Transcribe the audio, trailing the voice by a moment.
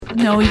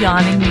No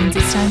yawning means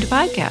it's time to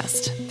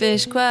podcast.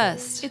 Fish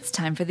Quest. It's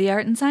time for the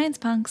Art and Science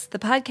Punks, the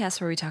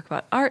podcast where we talk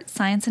about art,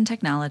 science, and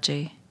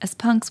technology. As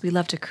punks, we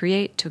love to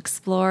create, to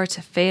explore,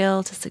 to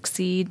fail, to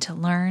succeed, to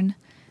learn,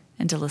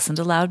 and to listen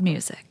to loud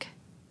music.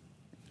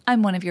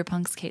 I'm one of your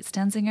punks, Kate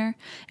Stenzinger,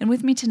 and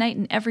with me tonight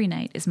and every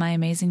night is my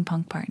amazing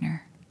punk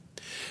partner.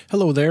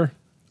 Hello there.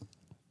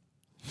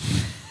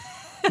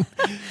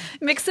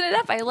 Mixing it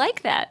up, I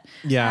like that.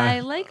 Yeah. I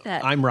like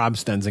that. I'm Rob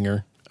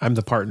Stenzinger. I'm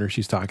the partner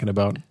she's talking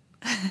about.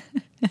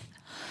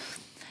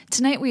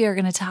 Tonight we are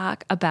going to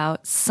talk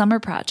about summer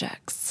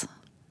projects.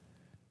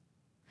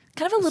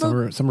 Kind of a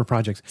little... Summer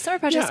projects. Summer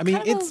projects. Yeah, I mean,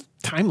 kind of it's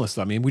timeless.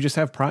 I mean, we just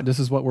have... this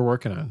is what we're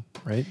working on,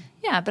 right?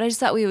 Yeah, but I just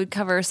thought we would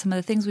cover some of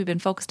the things we've been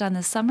focused on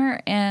this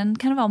summer and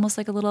kind of almost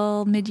like a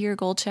little mid-year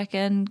goal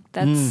check-in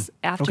that's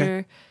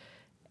after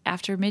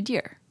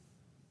mid-year.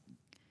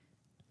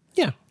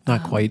 Yeah,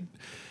 not quite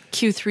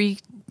Q3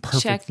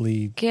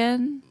 perfectly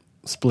check-in.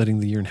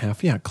 splitting the year in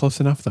half. Yeah, close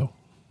enough, though.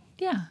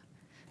 Yeah.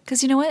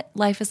 Because you know what?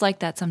 Life is like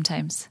that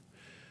sometimes.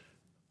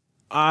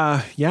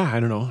 Yeah, I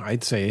don't know.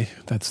 I'd say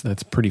that's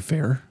pretty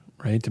fair,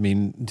 right? I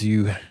mean,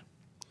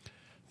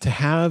 to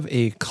have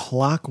a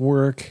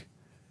clockwork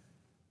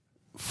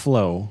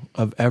flow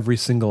of every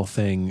single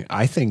thing,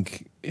 I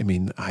think,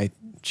 even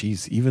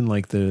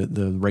like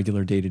the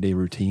regular day-to-day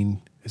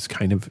routine is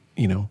kind of,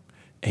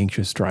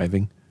 anxious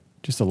driving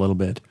just a little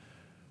bit.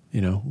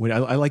 When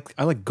I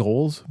like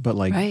goals, but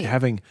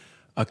having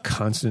a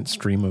constant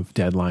stream of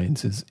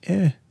deadlines is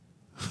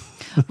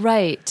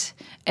Right.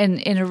 And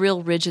in a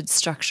real rigid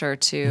structure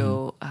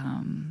to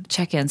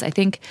check-ins. I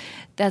think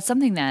that's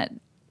something that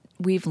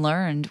we've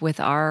learned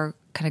with our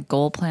kind of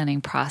goal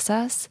planning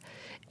process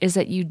is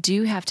that you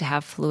do have to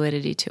have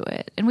fluidity to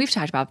it. And we've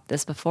talked about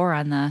this before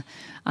on the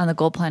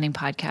goal planning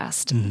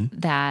podcast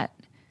that,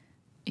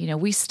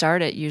 we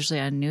start it usually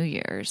on New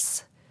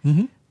Year's,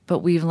 but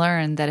we've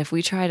learned that if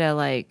we try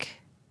to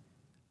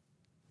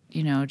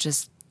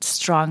just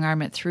strong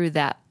arm it through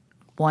that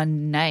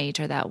one night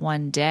or that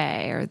one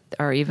day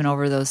or even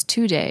over those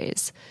 2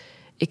 days,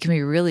 it can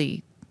be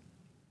really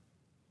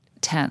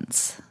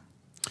tense.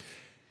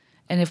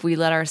 And if we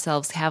let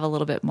ourselves have a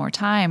little bit more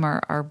time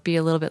or be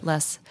a little bit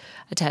less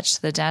attached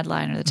to the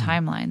deadline or the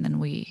timeline, then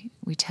we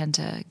tend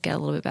to get a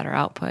little bit better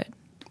output.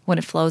 When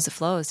it flows,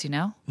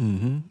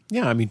 Mm-hmm.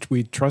 Yeah, I mean,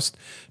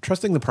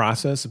 trusting the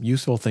process.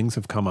 Useful things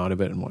have come out of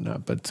it and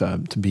whatnot, but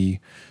to be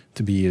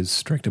as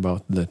strict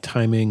about the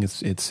timing,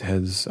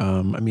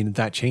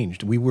 that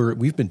changed.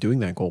 We've been doing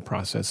that goal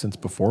process since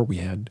before we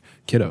had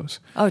kiddos.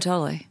 Oh,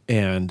 totally.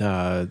 And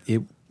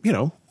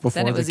before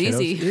then it was the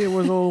kiddos, easy. It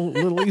was a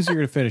little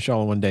easier to finish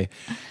all in one day,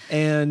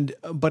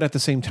 but at the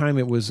same time,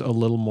 it was a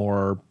little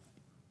more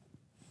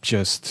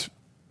just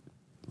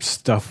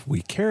stuff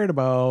we cared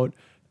about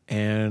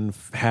and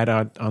had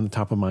on the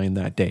top of mind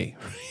that day,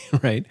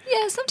 right?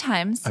 Yeah,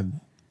 sometimes. I'm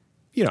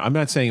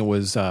not saying it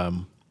was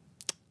not.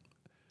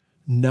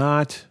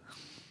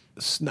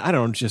 I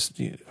don't know, just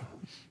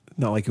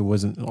not like it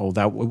wasn't. Oh,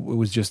 that it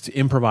was just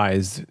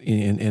improvised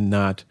and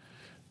not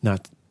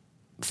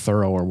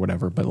thorough or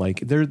whatever. But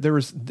there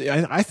was.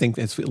 I think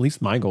it's at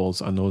least my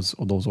goals on those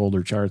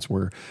older charts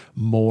were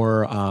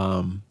more.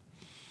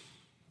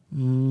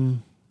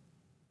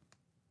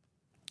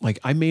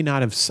 I may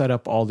not have set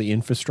up all the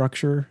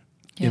infrastructure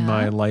in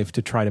my life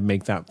to try to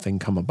make that thing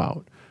come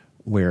about.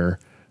 Where,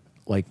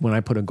 when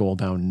I put a goal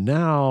down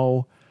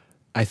now,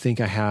 I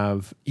think I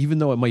have, even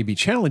though it might be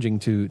challenging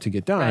to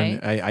get done,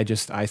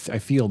 right. I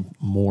feel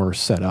more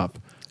set up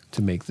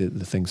to make the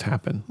things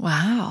happen.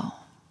 Wow.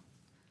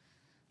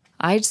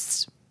 I've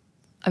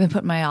been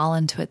putting my all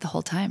into it the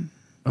whole time.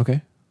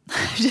 Okay.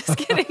 Just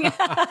kidding.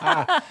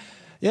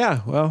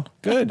 Yeah, well,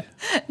 good.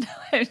 No,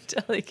 I'm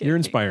totally kidding. You're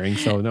inspiring.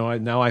 So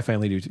now I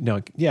finally do.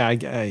 No, yeah,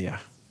 yeah.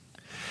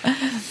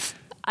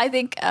 I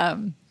think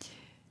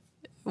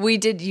we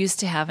did used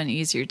to have an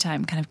easier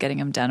time kind of getting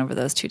them done over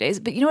those 2 days.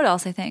 But you know what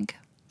else I think?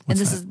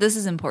 This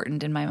is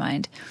important in my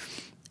mind.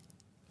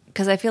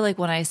 Because I feel like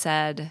when I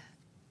said,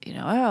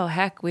 oh,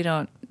 heck, we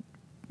don't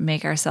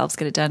make ourselves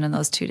get it done in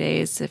those 2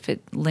 days. If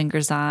it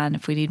lingers on,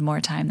 if we need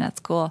more time, that's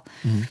cool.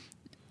 Mm-hmm.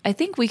 I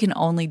think we can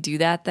only do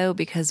that, though,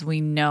 because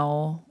we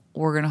know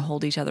we're going to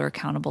hold each other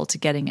accountable to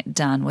getting it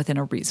done within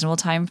a reasonable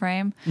time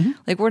frame.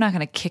 Mm-hmm. We're not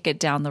going to kick it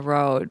down the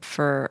road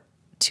for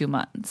 2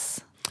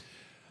 months.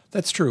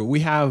 That's true.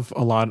 We have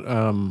a lot.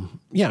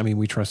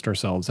 We trust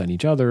ourselves and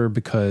each other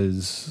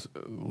because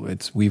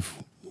we've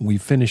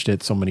finished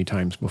it so many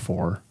times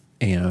before,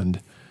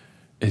 and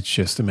it's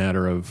just a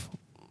matter of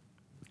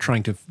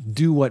trying to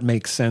do what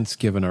makes sense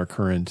given our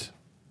current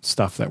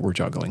stuff that we're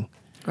juggling.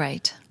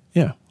 Right.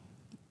 Yeah.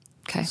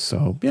 Okay.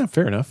 So yeah,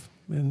 fair enough.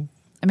 And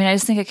I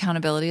just think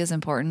accountability is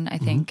important. I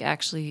think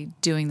actually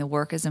doing the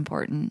work is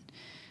important.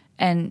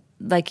 And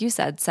like you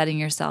said, setting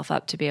yourself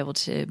up to be able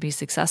to be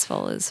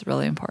successful is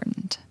really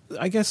important.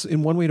 I guess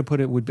in one way to put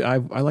it would be, I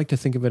like to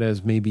think of it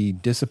as maybe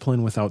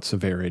discipline without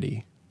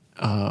severity.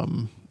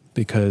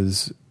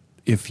 Because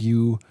if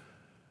you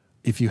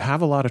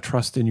have a lot of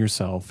trust in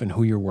yourself and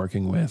who you're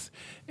working with,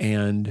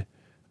 and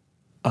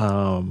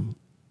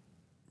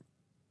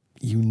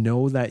you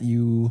know that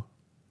you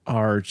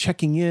are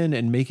checking in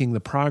and making the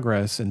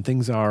progress and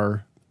things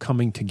are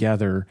coming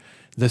together,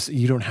 this,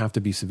 you don't have to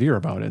be severe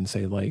about it and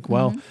say like,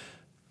 well,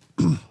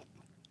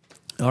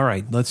 all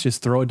right, let's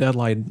just throw a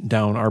deadline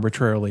down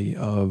arbitrarily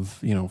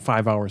of,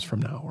 5 hours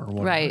from now or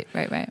whatever.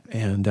 Right.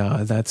 And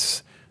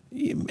that's,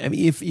 I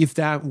mean, if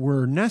that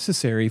were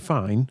necessary,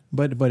 fine,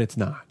 but it's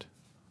not.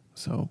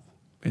 So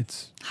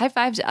it's high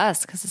five to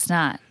us because it's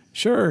not.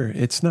 Sure,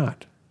 it's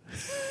not.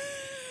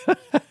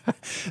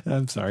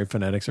 I'm sorry,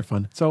 phonetics are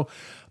fun. So,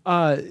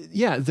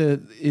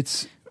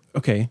 it's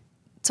okay.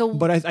 So,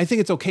 but I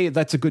think it's okay.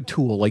 That's a good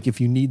tool. Like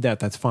if you need that,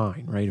 that's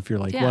fine, right? If you're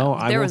like, well,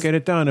 I won't get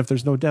it done if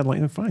there's no deadline,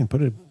 then fine.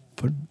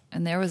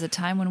 And there was a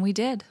time when we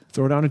did.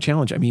 Throw down a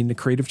challenge. I mean, a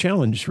creative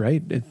challenge,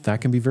 right? That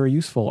can be very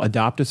useful.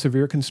 Adopt a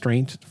severe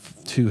constraint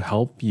to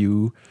help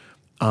you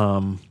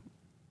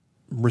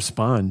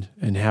respond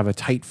and have a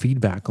tight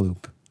feedback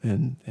loop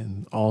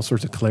and all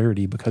sorts of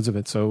clarity because of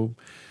it. So,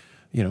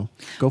 go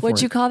for it.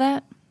 What'd you call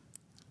that?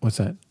 What's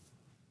that?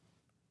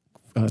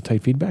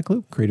 Tight feedback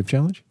loop? Creative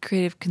challenge?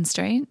 Creative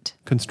constraint?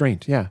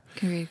 Constraint, yeah.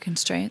 Creative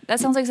constraint. That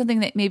sounds like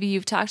something that maybe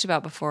you've talked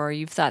about before or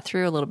you've thought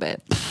through a little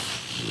bit.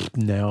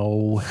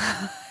 No.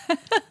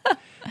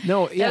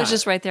 No, yeah. That was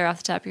just right there off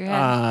the top of your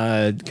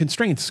head.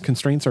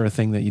 Constraints are a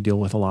thing that you deal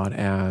with a lot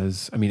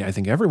as, I mean, I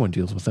think everyone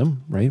deals with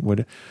them, right?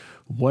 What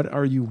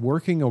are you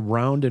working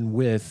around and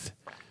with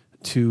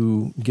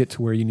to get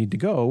to where you need to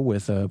go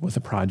with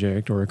a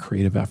project or a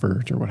creative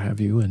effort or what have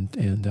you,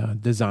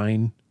 and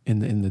design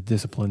in the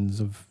disciplines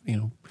of,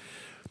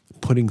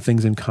 putting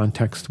things in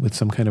context with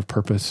some kind of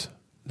purpose,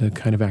 the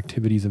kind of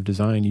activities of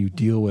design you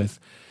deal with,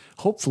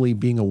 hopefully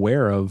being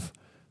aware of,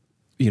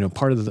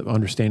 part of the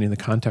understanding the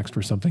context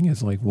for something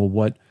is like, well,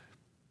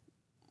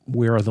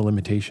 where are the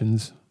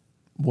limitations?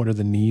 What are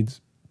the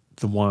needs,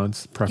 the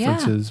wants,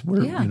 preferences?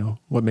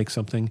 What makes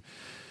something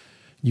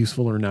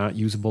useful or not,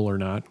 usable or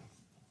not?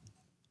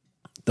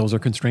 Those are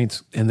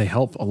constraints, and they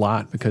help a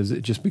lot because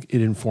it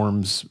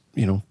informs,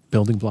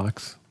 building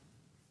blocks.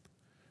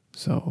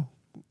 So,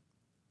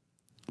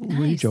 nice.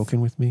 Were you joking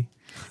with me?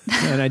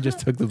 And I just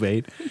took the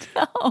bait.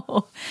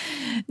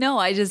 No,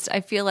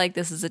 I feel like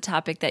this is a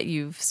topic that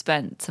you've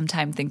spent some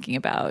time thinking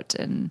about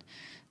and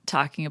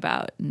talking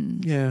about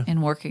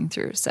and working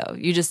through. So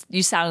you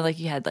sounded like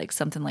you had like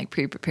something like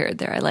pre-prepared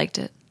there. I liked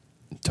it.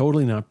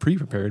 Totally not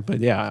pre-prepared, but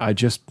yeah, I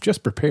just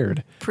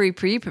prepared.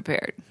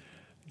 Pre-prepared.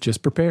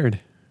 Just prepared.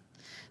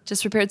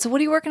 Just prepared. So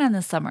what are you working on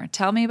this summer?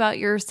 Tell me about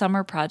your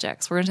summer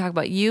projects. We're going to talk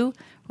about you.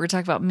 We're going to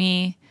talk about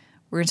me.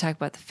 We're going to talk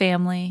about the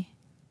family.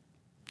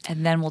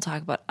 And then we'll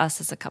talk about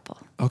us as a couple.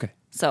 Okay.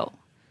 So.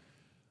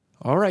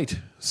 All right.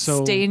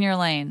 So. Stay in your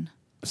lane.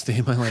 Stay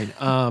in my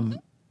lane.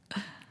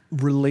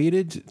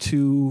 Related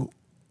to,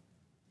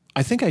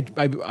 I think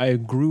I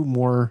grew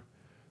more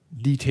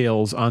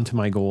details onto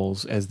my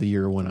goals as the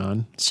year went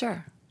on.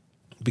 Sure.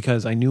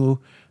 Because I knew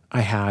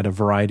I had a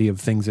variety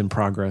of things in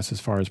progress as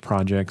far as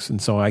projects.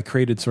 And so I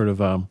created sort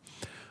of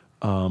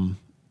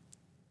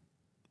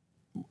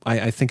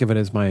I think of it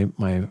as my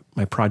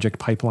project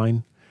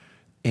pipeline.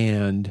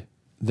 And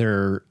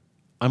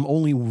I'm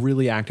only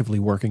really actively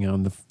working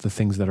on the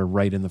things that are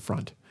right in the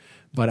front.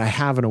 But I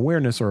have an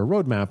awareness or a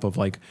roadmap of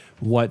like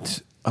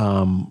what's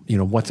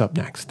up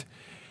next.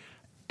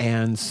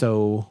 And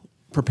so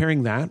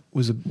preparing that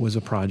was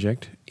a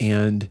project.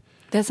 And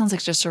that sounds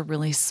like just a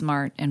really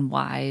smart and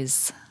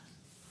wise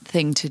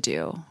thing to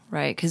do,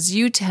 right? Because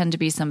you tend to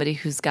be somebody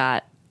who's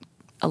got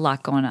a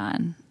lot going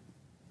on.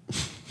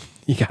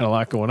 You got a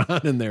lot going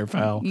on in there,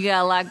 pal. You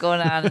got a lot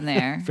going on in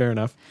there. Fair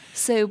enough.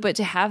 So, but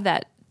to have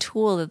that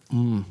tool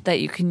that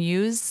you can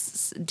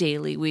use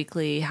daily,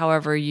 weekly,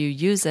 however you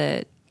use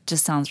it,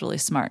 just sounds really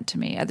smart to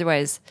me.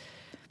 Otherwise,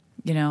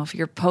 if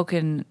you're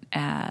poking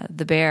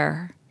the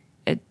bear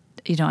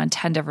on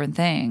 10 different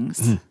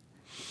things,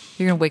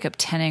 you're going to wake up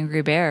 10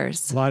 angry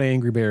bears. A lot of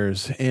angry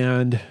bears.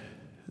 And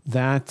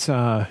that,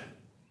 I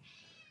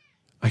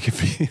can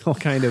feel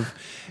kind of,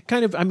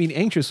 I mean,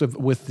 anxious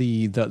with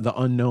the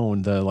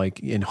unknown,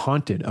 and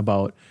haunted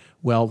about,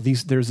 well,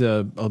 there's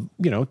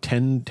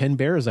 10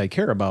 bears I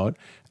care about.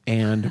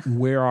 And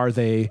where are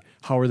they?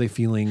 How are they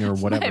feeling or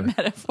whatever? My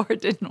metaphor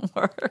didn't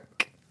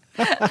work.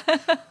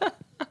 I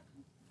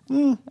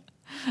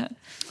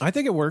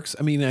think it works.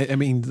 I mean,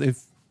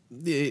 if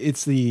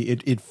it's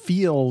it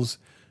feels,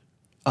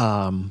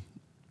 I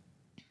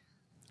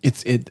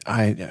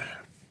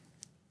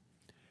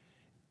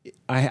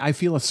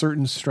feel a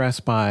certain stress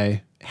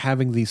by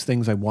having these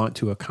things I want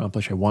to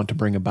accomplish, I want to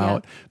bring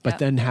about, but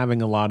then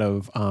having a lot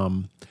of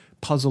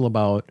puzzle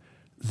about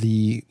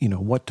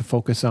what to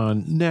focus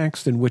on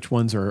next and which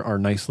ones are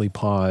nicely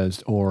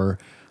paused or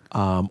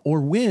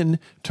when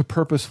to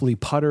purposefully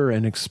putter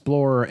and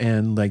explore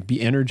and like be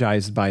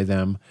energized by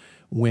them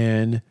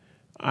when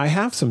I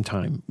have some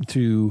time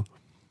to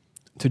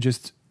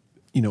just,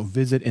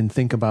 visit and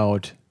think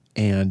about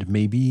and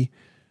maybe,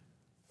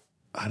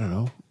 I don't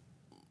know,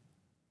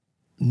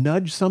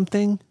 nudge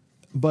something,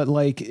 but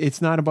like,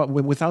 it's not about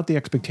without the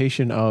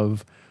expectation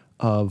of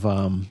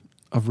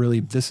really,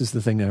 this is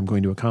the thing that I'm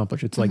going to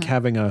accomplish. It's like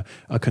having a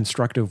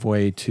constructive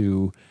way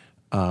to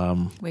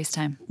waste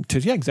time.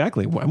 Yeah,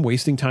 exactly. I'm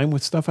wasting time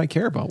with stuff I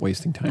care about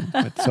wasting time.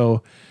 But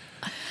so,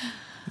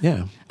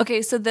 yeah.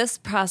 Okay, so this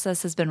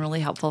process has been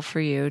really helpful for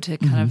you to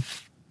kind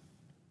of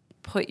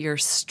put your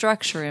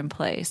structure in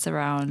place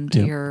around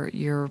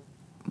your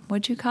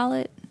what'd you call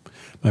it?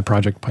 My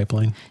project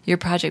pipeline. Your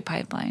project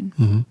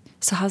pipeline.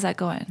 So how's that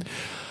going?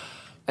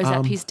 Is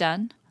that piece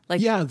done? Like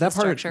yeah,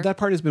 that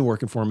part has been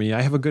working for me.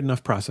 I have a good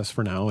enough process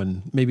for now,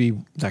 and maybe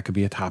that could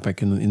be a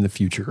topic in the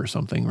future or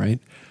something, right?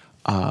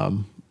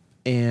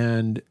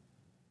 And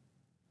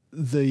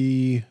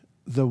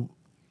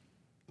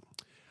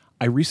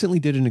I recently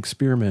did an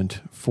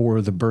experiment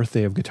for the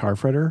birthday of Guitar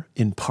Fretter,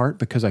 in part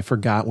because I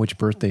forgot which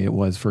birthday it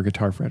was for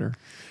Guitar Fretter.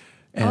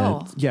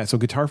 And yeah, so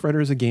Guitar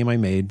Fretter is a game I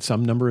made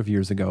some number of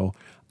years ago.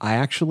 I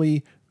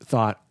actually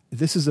thought,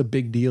 this is a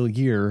big deal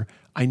year.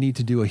 I need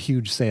to do a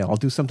huge sale. I'll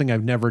do something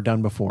I've never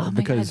done before. Oh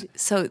my God.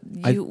 So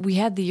we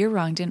had the year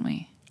wrong, didn't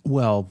we?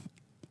 Well,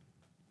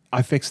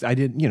 I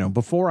did,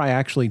 before I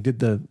actually did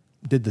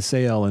the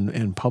sale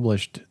and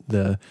published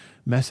the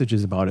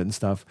messages about it and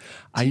stuff,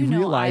 I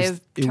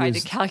realized I've tried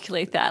to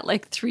calculate that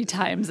like 3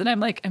 times, and I'm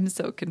like, I'm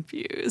so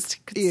confused.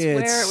 Could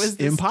swear it was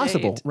this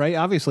impossible, date. Right?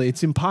 Obviously,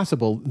 it's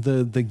impossible.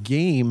 The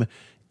game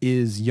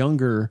is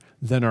younger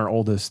than our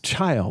oldest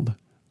child.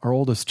 Our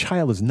oldest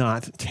child is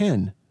not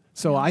 10.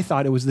 So I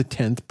thought it was the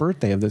 10th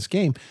birthday of this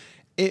game.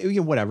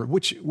 Whatever,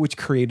 which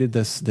created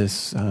this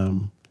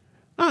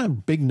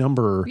big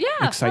number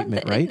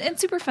excitement, right? And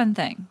super fun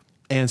thing.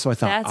 And so I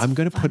thought, I'm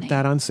going to put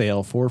that on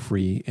sale for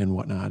free and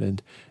whatnot.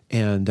 And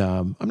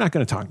I'm not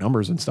going to talk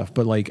numbers and stuff,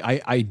 but like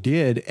I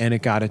did, and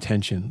it got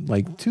attention,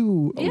 like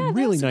to a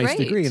really nice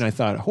degree. And I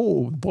thought,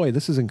 oh boy,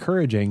 this is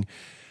encouraging.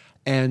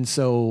 And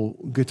so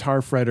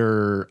Guitar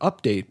Fretter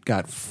Update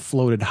got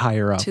floated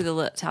higher up to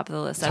the top of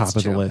the list. That's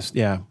top of the list,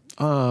 yeah.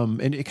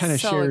 And it kind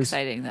of shares. So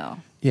exciting, though.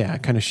 Yeah,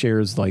 it kind of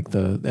shares like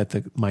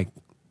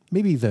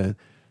maybe the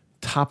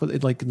top of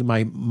it, like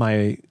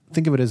my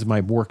think of it as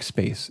my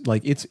workspace.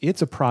 Like it's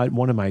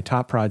one of my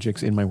top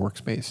projects in my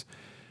workspace.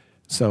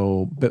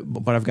 So,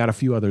 but I've got a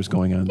few others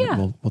going on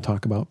that we'll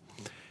talk about.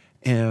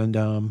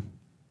 And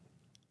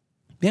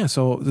yeah,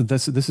 so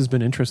this has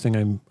been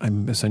interesting.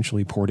 I'm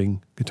essentially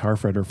porting Guitar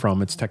Fretter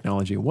from its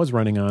technology it was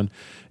running on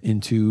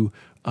into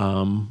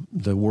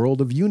the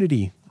world of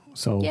Unity.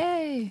 So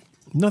yay!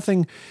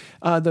 Nothing.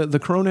 The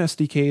Corona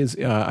SDK is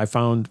I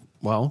found,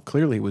 well,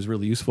 clearly it was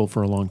really useful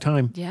for a long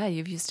time. Yeah,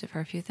 you've used it for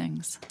a few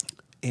things.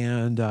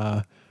 And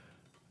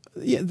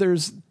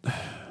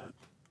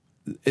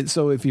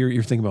so if you're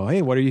thinking about,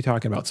 hey, what are you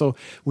talking about? So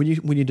when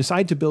you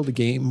decide to build a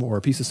game or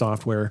a piece of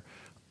software,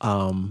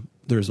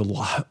 there's a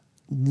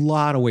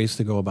lot of ways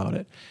to go about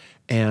it.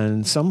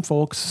 And some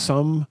folks,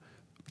 some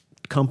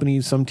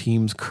companies, some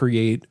teams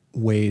create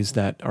ways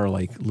that are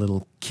like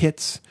little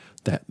kits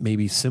that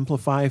maybe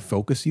simplify,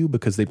 focus you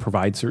because they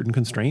provide certain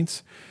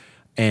constraints.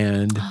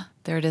 And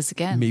there it is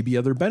again. Maybe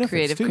other benefits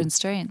Creative too.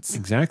 Constraints.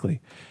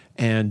 Exactly.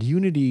 And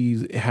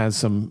Unity has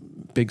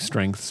some big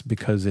strengths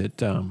because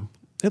it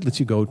lets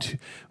you go to,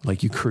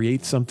 like, you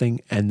create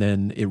something and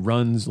then it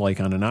runs like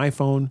on an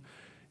iPhone.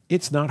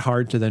 It's not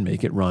hard to then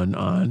make it run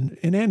on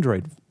an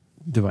Android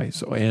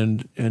device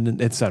and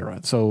et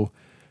cetera. So,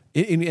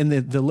 and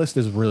the list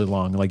is really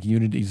long. Like,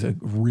 Unity is a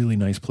really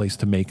nice place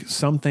to make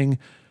something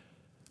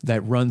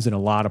that runs in a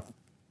lot of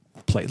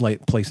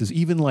places,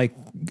 even like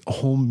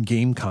home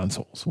game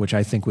consoles, which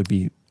I think would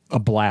be a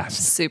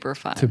blast. Super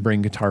fun to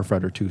bring Guitar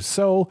Fretter to.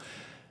 So,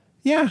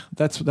 yeah,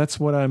 that's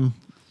one of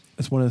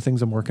the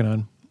things I'm working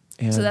on.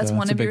 And so that's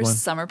one of your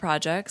summer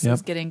projects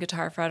is getting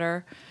Guitar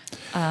Fretter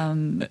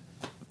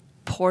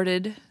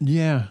ported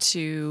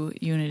to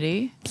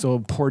Unity. So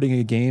porting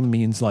a game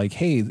means like,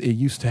 hey, it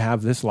used to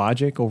have this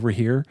logic over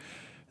here.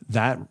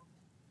 That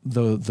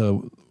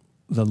the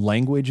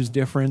language is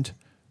different.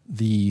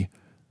 The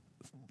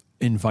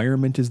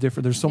environment is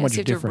different. There's so much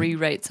different. You have to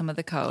rewrite some of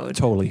the code.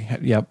 Totally.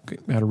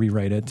 Yep. Got to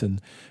rewrite it.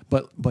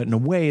 But in a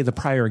way, the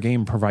prior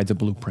game provides a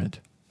blueprint.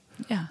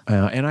 Yeah.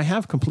 And I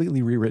have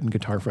completely rewritten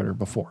Guitar Fretter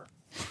before.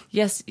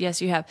 Yes,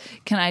 you have.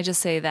 Can I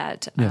just say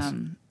that yes.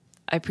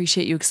 I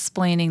appreciate you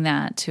explaining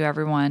that to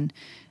everyone,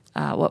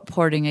 what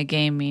porting a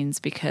game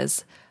means,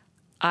 because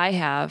I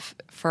have,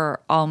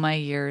 for all my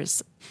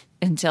years,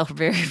 until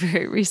very,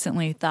 very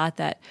recently, thought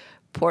that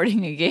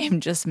porting a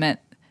game just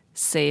meant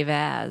save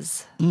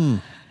as.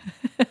 I'm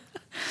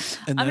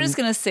just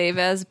going to save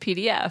as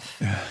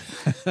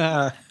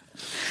PDF.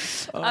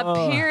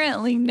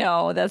 Apparently,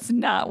 no, that's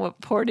not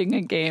what porting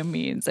a game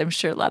means. I'm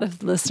sure a lot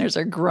of listeners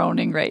are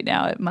groaning right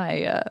now at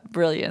my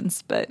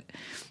brilliance, but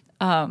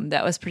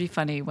that was pretty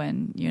funny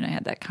when you and I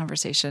had that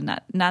conversation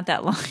not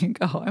that long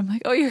ago. I'm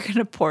like, oh, you're going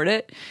to port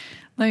it?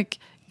 Like,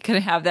 can I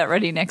have that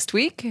ready next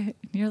week? And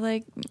you're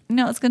like,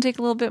 no, it's going to take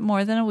a little bit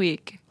more than a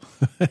week.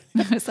 I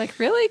was like,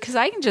 really? Because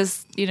I can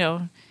just,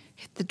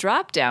 hit the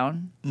drop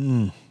down.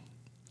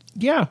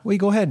 Yeah, well,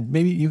 go ahead.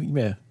 Maybe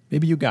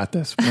you got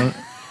this.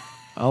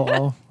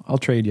 I'll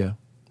trade you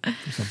or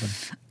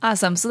something.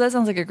 Awesome. So that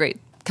sounds like a great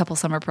couple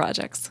summer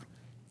projects.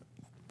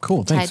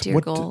 Cool. tied Thanks. to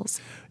your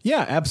goals.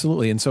 Yeah,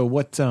 absolutely. And so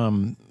what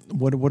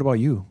about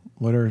you?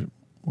 What are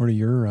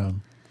your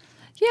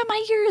Yeah,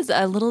 my year is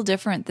a little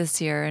different this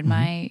year, and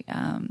my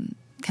kind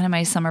of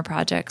my summer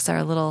projects are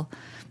a little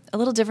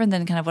different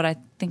than kind of what I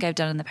think I've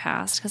done in the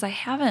past, because I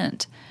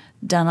haven't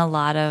done a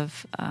lot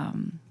of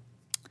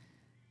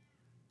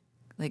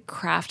like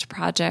craft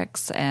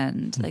projects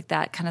and like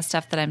that kind of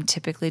stuff that I'm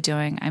typically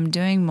doing. I'm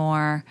doing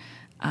more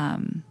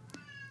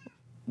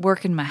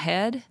work in my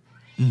head,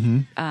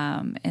 and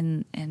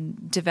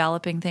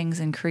developing things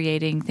and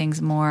creating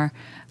things more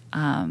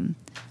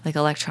like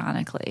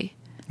electronically.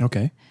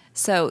 Okay.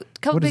 So,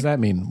 What does that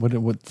mean? What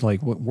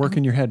work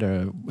in your head?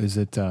 Is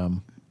it?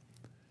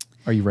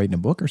 Are you writing a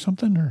book or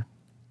something? Or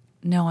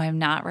No, I'm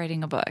not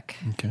writing a book.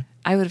 okay.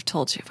 I would have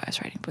told you if I was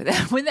writing a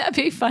book. Wouldn't that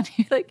be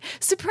funny? Like,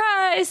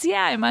 surprise!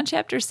 Yeah, I'm on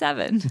chapter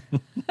 7.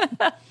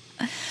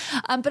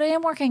 But I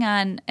am working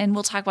on, and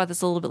we'll talk about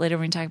this a little bit later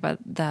when we talk about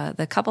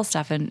the couple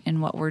stuff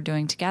and what we're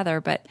doing together.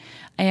 But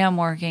I am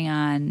working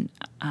on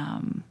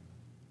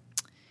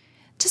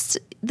just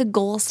the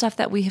goal stuff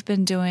that we have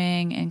been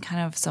doing, and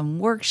kind of some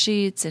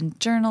worksheets and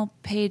journal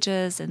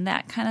pages and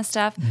that kind of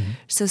stuff.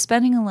 So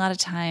spending a lot of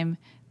time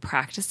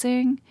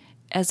practicing,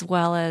 as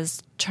well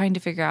as trying to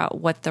figure out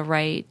what the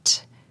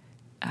right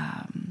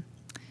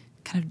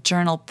kind of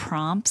journal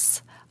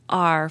prompts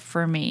are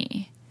for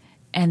me,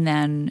 and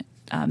then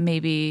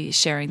maybe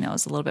sharing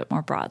those a little bit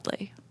more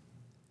broadly.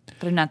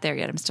 But I'm not there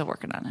yet. I'm still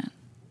working on it.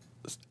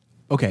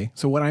 Okay,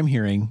 so what I'm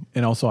hearing,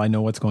 and also I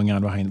know what's going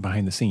on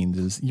behind the scenes,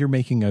 is you're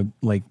making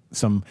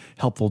some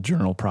helpful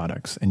journal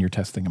products and you're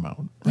testing them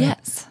out. Right?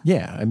 Yes.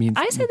 Yeah, I mean,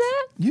 I say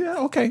that? Yeah,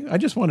 okay. I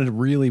just wanted to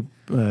really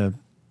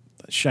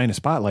shine a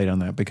spotlight on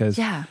that because,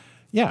 Yeah.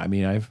 I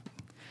mean, I've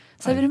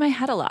been in my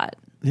head a lot,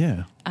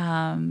 yeah,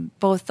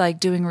 both like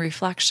doing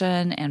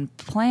reflection and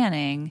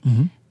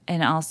planning,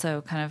 and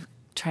also kind of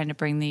trying to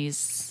bring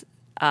these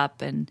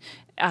up and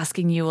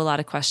asking you a lot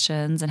of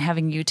questions and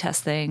having you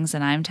test things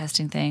and I'm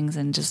testing things,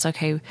 and just,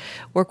 okay,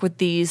 work with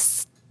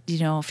these,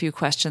 a few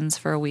questions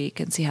for a week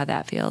and see how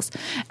that feels.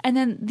 And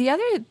then the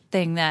other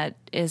thing that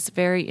is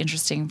very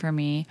interesting for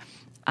me,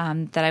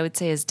 that I would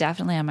say is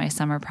definitely on my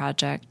summer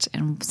project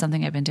and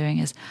something I've been doing,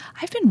 is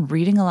I've been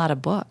reading a lot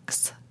of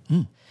books,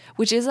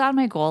 which is on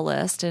my goal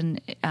list and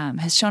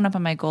has shown up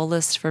on my goal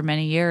list for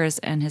many years.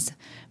 And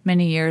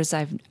many years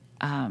I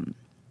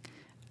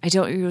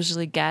don't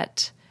usually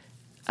get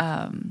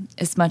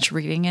as much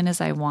reading in as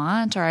I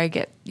want, or I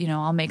get,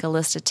 I'll make a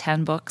list of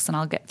 10 books and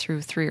I'll get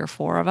through 3 or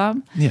 4 of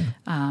them. yeah.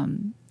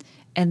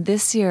 And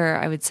this year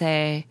I would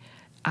say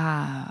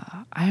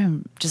I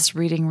am just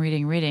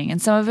reading.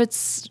 And some of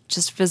it's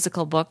just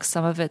physical books,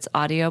 some of it's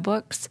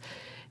audiobooks.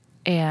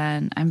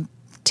 And I'm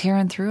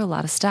tearing through a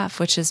lot of stuff,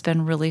 which has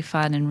been really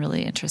fun and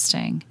really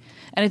interesting.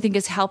 And I think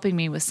it's helping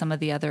me with some of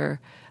the other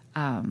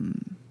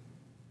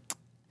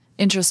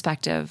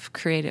introspective,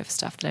 creative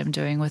stuff that I'm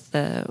doing with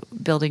the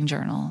building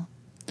journal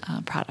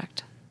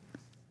product.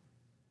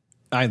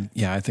 I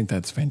think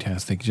that's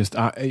fantastic. Just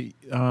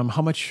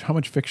how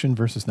much fiction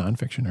versus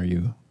nonfiction are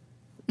you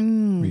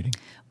reading?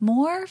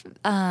 More.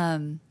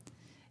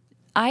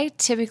 I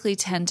typically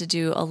tend to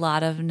do a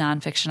lot of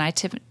nonfiction. I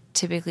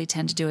typically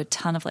tend to do a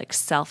ton of like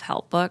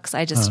self-help books.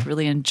 I just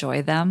really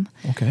enjoy them.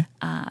 Okay.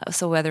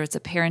 So whether it's a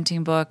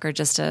parenting book or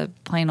just a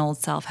plain old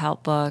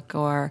self-help book,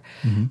 or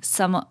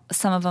some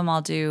of them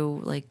I'll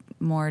do like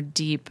more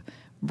deep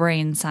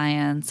brain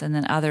science, and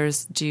then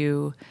others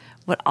do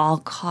what I'll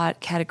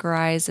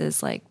categorize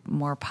as like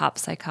more pop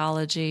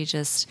psychology,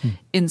 just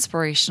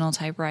inspirational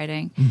type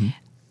writing.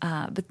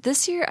 But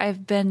this year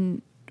I've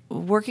been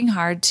working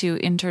hard to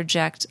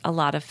interject a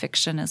lot of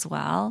fiction as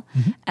well.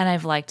 And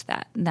I've liked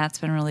that. And that's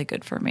been really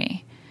good for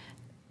me,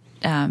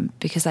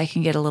 because I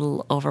can get a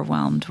little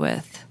overwhelmed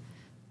with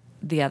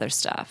the other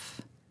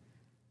stuff.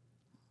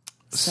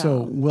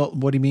 So, well,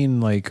 what do you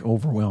mean, like,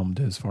 overwhelmed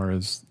as far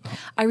as?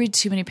 I read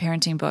too many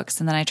parenting books,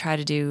 and then I try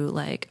to do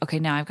like, okay,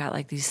 now I've got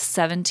like these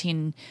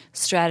 17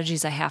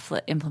 strategies I have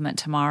to implement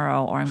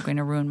tomorrow, or I'm going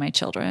to ruin my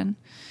children.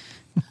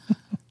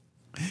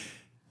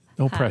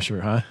 No pressure,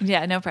 huh?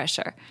 Yeah, no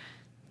pressure.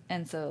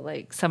 And so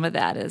like some of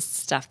that is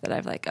stuff that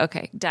I've like,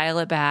 okay, dial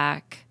it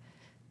back.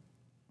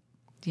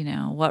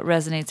 What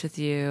resonates with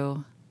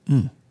you?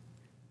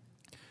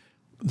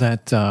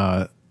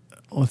 That,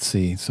 let's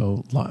see.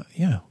 So, a lot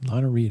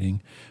of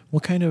reading.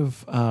 What kind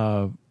of,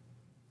 how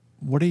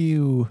do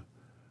you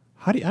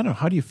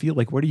feel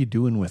like, what are you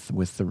doing with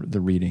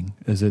the reading?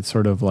 Is it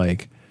sort of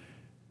like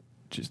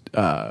just,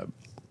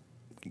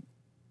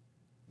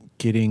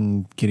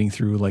 getting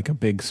through like a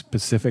big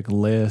specific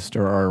list,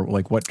 or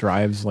like what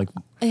drives like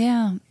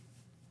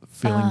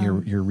filling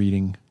your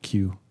reading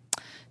queue?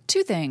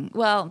 2 things.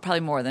 Well,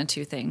 probably more than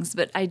 2 things,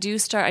 but I do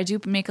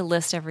make a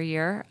list every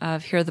year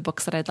of here are the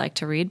books that I'd like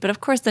to read. But of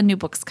course the new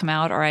books come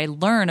out, or I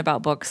learn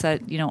about books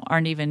that,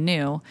 aren't even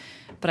new,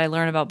 but I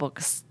learn about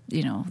books,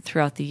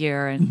 throughout the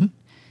year and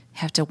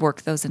have to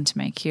work those into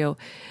my queue.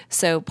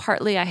 So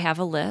partly I have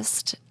a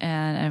list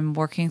and I'm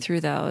working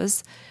through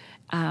those.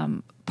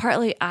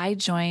 Partly I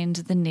joined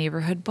the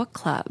neighborhood book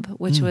club,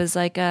 which was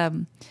like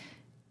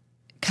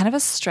kind of a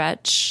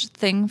stretch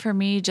thing for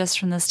me, just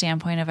from the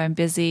standpoint of I'm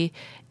busy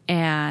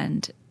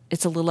and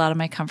it's a little out of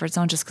my comfort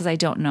zone just because I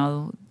don't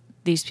know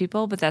these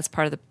people, but that's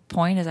part of the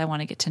point is I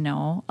want to get to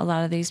know a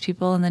lot of these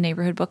people in the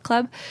neighborhood book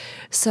club.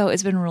 So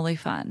it's been really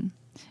fun.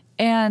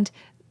 And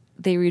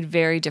they read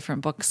very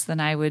different books than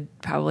I would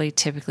probably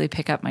typically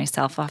pick up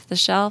myself off the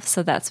shelf.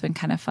 So that's been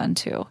kind of fun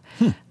too.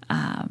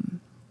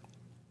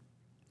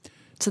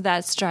 So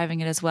that's driving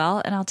it as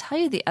well. And I'll tell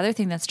you the other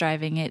thing that's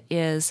driving it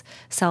is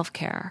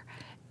self-care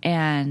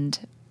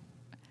and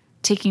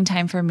taking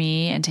time for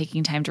me and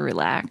taking time to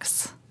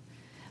relax,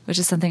 which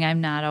is something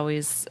I'm not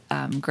always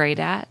great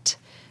at.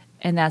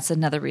 And that's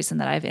another reason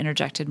that I've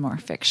interjected more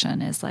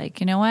fiction is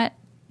like, you know what?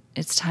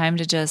 It's time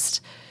to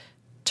just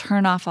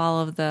turn off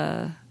all of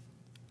the,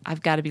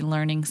 I've got to be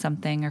learning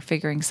something or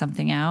figuring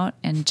something out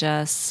and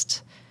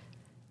just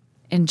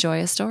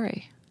enjoy a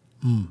story.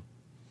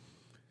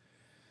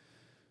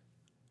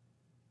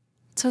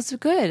 So it's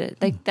good.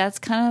 Like that's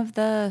kind of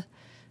the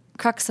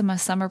crux of my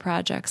summer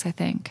projects, I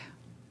think.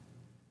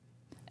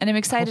 And I'm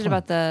excited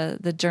about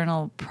the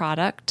journal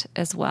product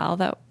as well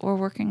that we're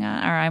working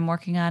on, or I'm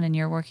working on, and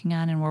you're working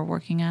on, and we're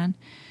working on.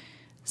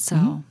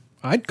 So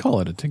I'd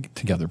call it a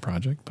together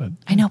project, but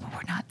I know, but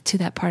we're not to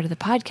that part of the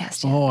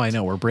podcast yet. oh, I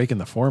know we're breaking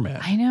the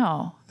format. I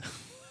know.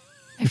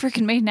 I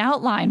freaking made an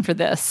outline for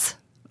this.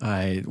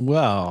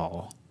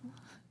 Well,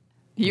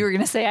 you were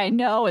going to say I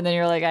know, and then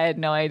you're like, I had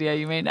no idea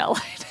you made an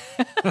outline.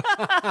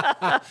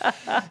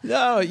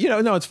 no,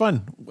 no, it's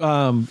fun.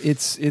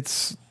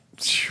 It's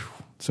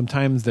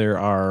sometimes there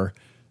are,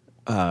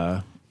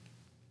 I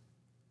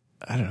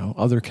don't know,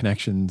 other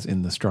connections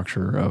in the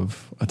structure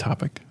of a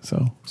topic.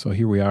 So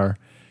here we are.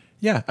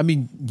 Yeah, I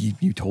mean,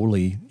 you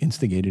totally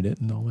instigated it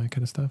and all that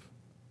kind of stuff.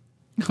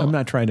 I'm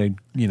not trying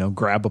to,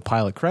 grab a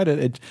pile of credit.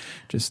 It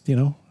just,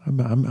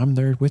 I'm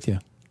there with you.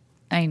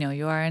 I know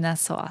you are, and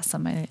that's so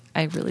awesome.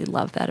 I really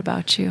love that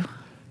about you.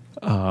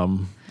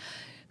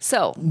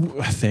 So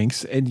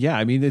thanks. And yeah,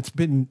 I mean, it's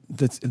been,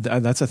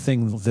 that's a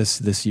thing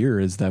this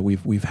year is that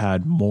we've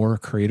had more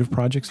creative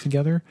projects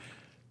together.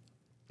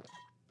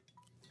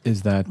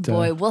 Is that,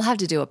 boy, we'll have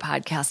to do a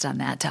podcast on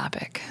that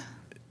topic.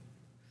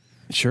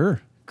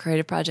 Sure.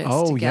 Creative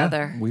projects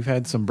together. Yeah. We've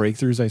had some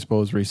breakthroughs, I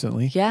suppose,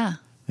 recently. Yeah.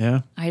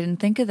 Yeah. I didn't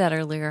think of that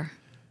earlier.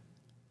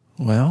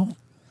 Well.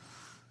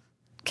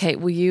 Okay.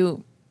 Will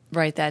you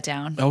write that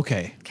down?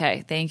 Okay.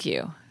 Okay. Thank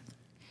you.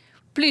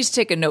 Please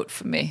take a note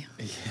for me.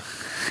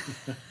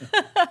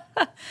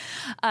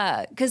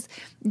 Because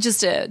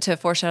just to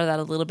foreshadow that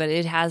a little bit,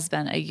 it has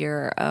been a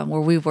year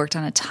where we've worked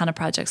on a ton of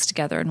projects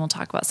together, and we'll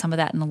talk about some of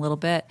that in a little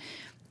bit.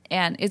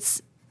 And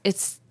it's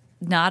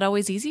not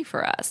always easy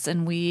for us,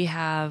 and we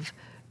have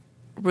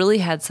really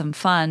had some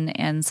fun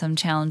and some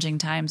challenging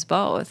times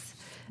both.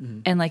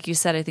 Mm-hmm. And like you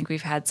said, I think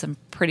we've had some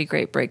pretty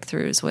great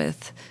breakthroughs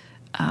with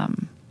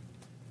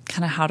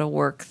kind of how to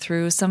work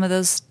through some of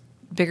those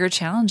bigger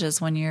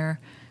challenges when you're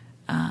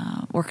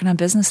working on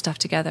business stuff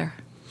together.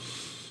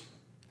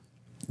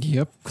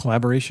 Yep.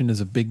 Collaboration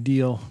is a big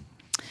deal.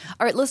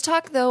 All right. Let's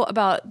talk, though,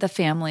 about the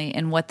family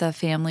and what the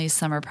family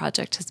summer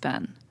project has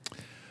been.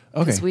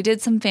 Okay. Because we did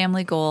some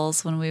family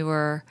goals when we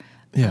were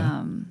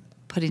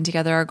putting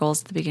together our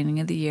goals at the beginning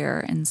of the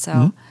year. And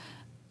so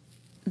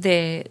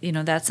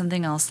that's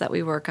something else that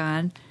we work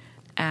on.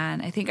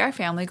 And I think our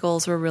family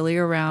goals were really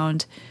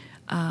around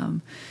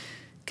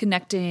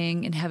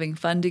connecting and having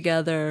fun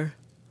together.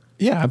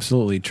 Yeah,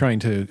 absolutely. Trying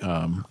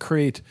to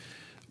create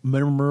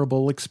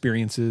memorable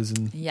experiences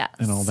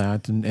and all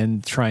that,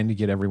 and trying to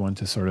get everyone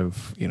to sort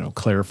of,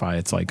 clarify.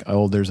 It's like,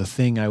 oh, there's a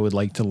thing I would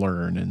like to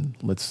learn, and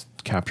let's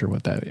capture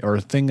what that, or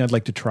a thing I'd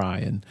like to try,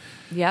 and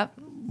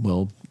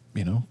we'll,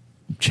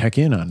 check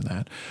in on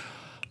that.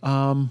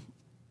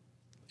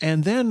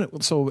 And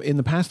then, so in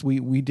the past,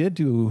 we did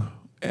do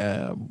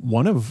at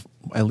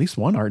least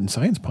one Art and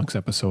Science Punks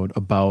episode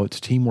about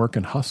teamwork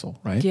and hustle,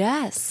 right?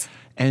 Yes.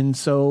 And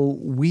so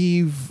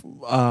we've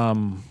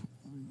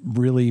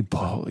really,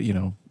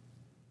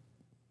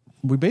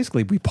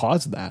 we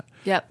paused that.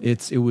 Yep.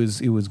 It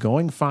was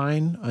going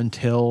fine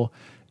until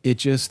it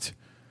just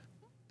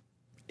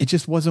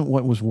wasn't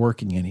what was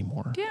working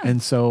anymore. Yeah.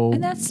 And so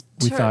that's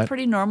we thought,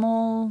 pretty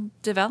normal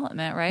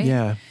development, right?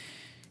 Yeah.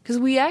 Because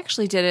we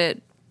actually did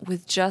it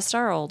with just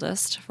our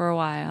oldest for a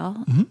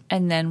while,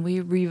 and then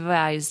we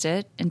revised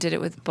it and did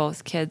it with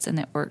both kids, and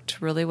it worked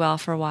really well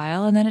for a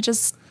while, and then it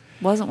just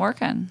wasn't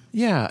working.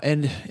 Yeah,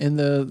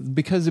 and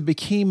because it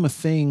became a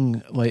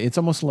thing, like it's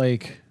almost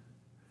like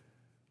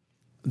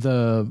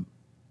the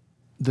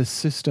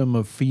system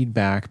of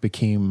feedback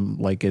became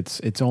like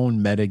its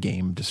own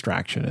metagame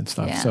distraction and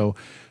stuff. Yeah.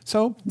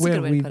 So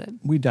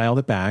we dialed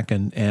it back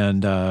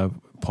and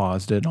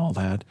paused it and all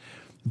that.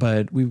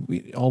 But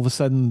we all of a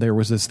sudden there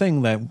was this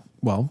thing that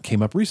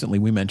came up recently.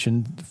 We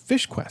mentioned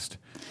Fish Quest.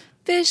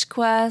 Fish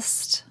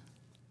Quest.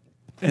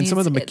 And some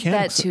of the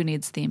mechanics. That too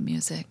needs theme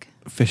music.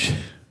 Fish.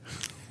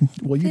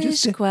 Well, you Fish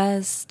just did.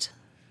 Quest.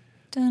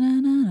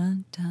 Dun,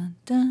 dun, dun,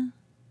 dun.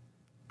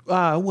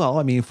 Well,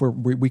 I mean, if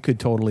we could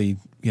totally,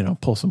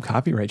 pull some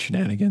copyright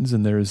shenanigans,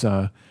 and there's,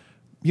 the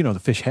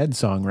Fish Head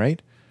song,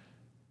 right?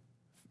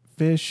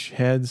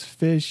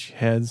 fish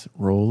heads,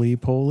 roly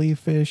poly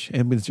fish.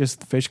 And it's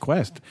just Fish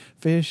Quest.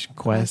 Fish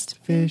Quest,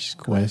 Fish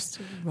Quest.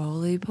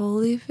 Roly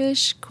poly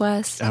fish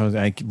quest. I was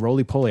like,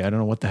 roly poly. I don't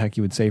know what the heck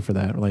you would say for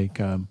that.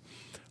 Like,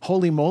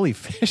 holy moly,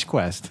 Fish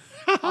Quest.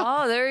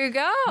 Oh, there you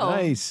go.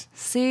 Nice.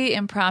 See,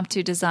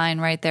 impromptu design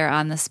right there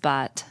on the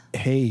spot.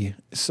 Hey,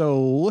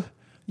 so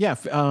yeah,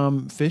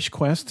 Fish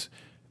Quest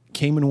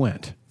came and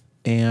went,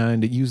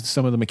 and it used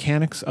some of the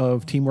mechanics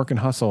of teamwork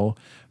and hustle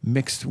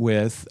mixed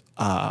with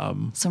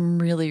some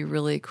really,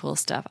 really cool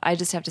stuff. I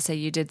just have to say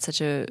you did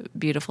such a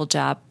beautiful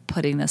job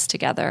putting this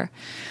together.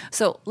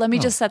 So let me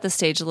just set the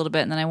stage a little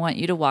bit, and then I want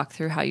you to walk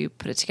through how you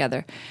put it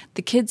together.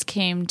 The kids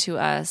came to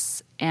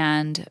us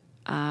and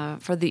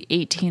for the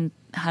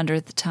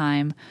 1800th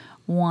time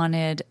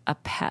wanted a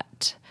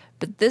pet,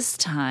 but this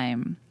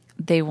time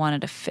they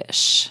wanted a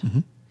fish.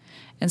 Mm-hmm.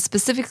 And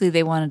specifically,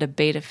 they wanted a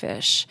betta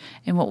fish.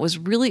 And what was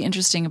really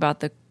interesting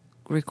about the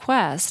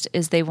request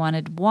is they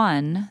wanted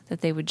one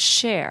that they would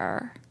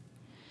share,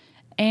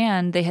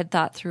 and they had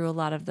thought through a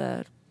lot of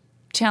the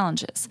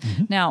challenges.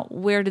 Mm-hmm. Now,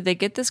 where did they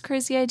get this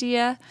crazy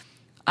idea?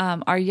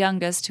 Our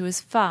youngest, who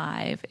is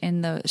 5,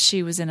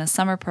 she was in a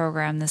summer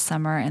program this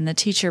summer, and the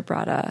teacher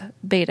brought a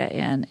betta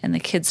in, and the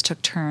kids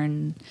took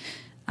turn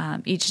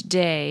each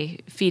day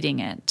feeding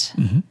it.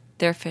 Mm-hmm.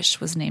 Their fish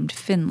was named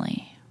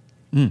Finley.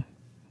 Mm.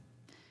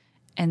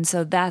 And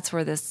so that's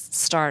where this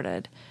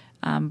started.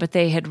 But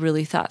they had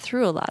really thought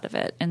through a lot of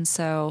it. And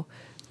so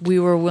we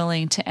were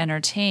willing to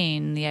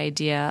entertain the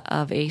idea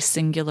of a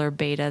singular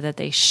betta that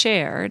they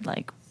shared.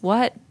 Like,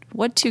 what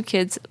 2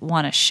 kids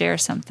want to share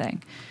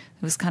something?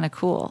 It was kind of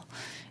cool.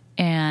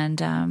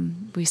 And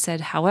we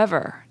said,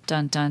 however,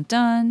 dun, dun,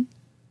 dun.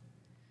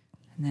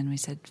 And then we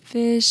said,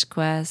 Fish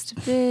Quest,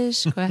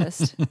 Fish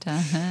Quest.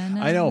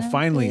 I know.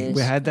 Finally,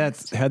 we had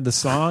the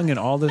song and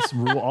all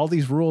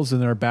these rules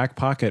in our back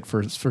pocket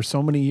for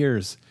so many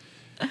years,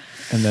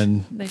 and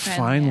then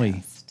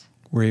finally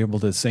we're able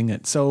to sing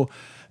it. So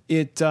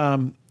it,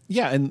 and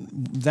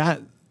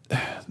that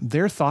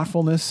their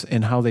thoughtfulness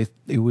and how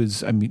it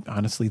was. I mean,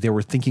 honestly, they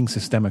were thinking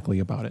systemically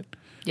about it.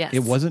 Yes,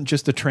 it wasn't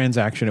just a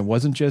transaction. It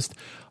wasn't just.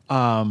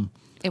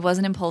 It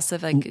wasn't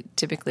impulsive like it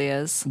typically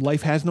is.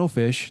 Life has no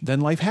fish, then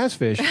life has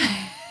fish,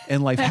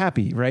 and life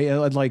happy, right?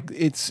 Like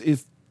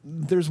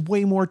there's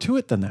way more to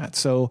it than that.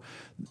 So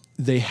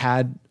they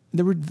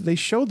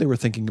showed they were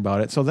thinking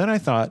about it. So then I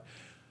thought,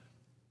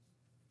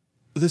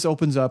 this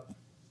opens up.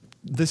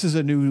 This is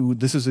a new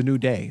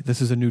day.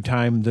 This is a new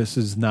time. This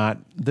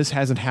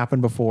hasn't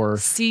happened before.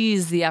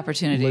 Seize the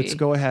opportunity. Let's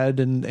go ahead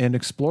and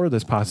explore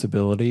this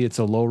possibility. It's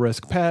a low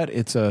risk pet.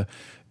 It's a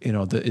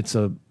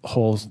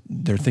whole,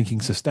 they're thinking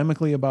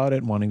systemically about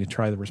it, wanting to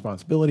try the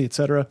responsibility, et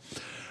cetera.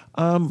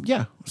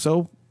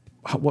 So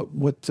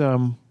what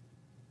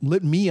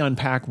let me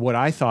unpack what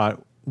I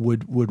thought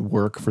would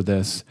work for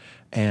this.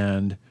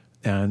 And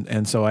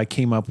so I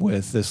came up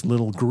with this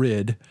little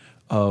grid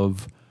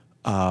of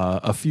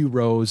a few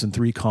rows and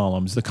 3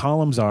 columns. The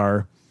columns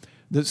are,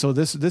 this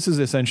is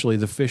essentially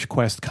the Fish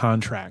Quest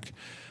contract.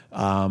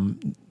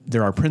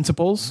 There are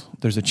principles.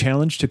 There's a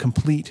challenge to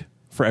complete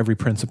for every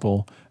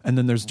principle, and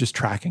then there's just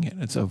tracking it.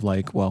 It's of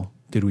like, well,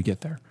 did we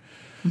get there?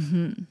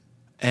 Mm-hmm.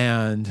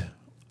 And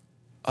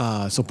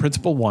so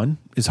principle 1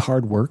 is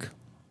hard work,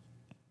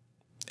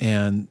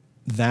 and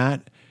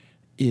that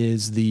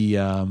is the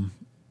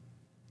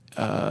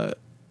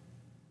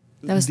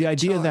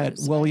idea that,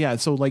 well, yeah.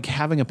 So like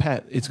having a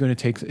pet, it's going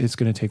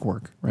to take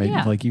work, right?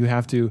 Yeah. Like you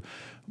have to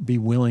be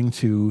willing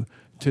to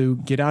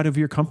get out of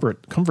your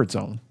comfort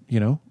zone.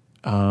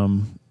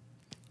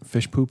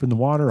 Fish poop in the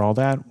water, all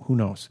that. Who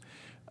knows?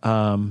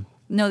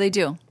 No, they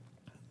do.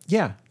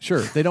 Yeah,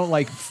 sure. They don't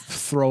like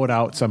throw it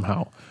out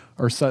somehow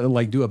or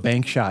like do a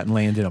bank shot and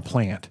land in a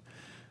plant.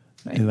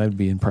 Right. And that'd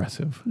be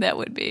impressive. That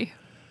would be.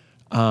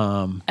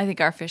 I think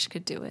our fish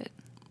could do it.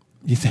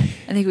 You think?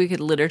 I think we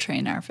could litter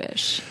train our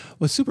fish.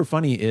 What's super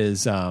funny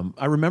is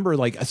I remember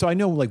so I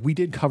know we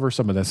did cover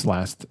some of this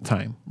last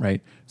time,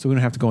 right? So we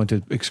don't have to go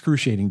into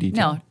excruciating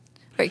detail. No.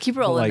 Right, keep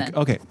rolling then.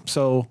 Okay,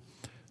 so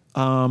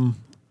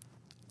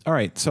all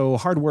right, so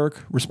hard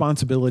work,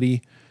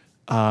 responsibility,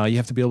 you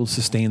have to be able to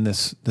sustain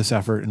this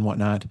effort and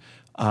whatnot.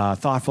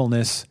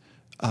 Thoughtfulness,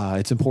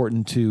 it's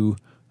important to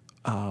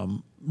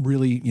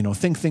really,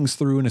 think things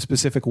through in a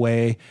specific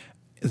way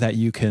that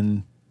you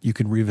can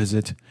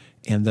revisit,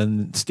 and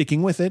then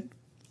sticking with it.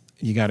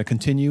 You got to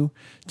continue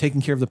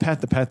taking care of the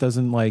pet. The pet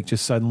doesn't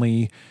just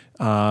suddenly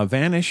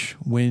vanish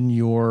when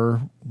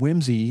your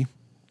whimsy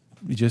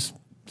just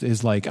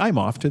is like, I'm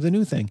off to the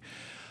new thing.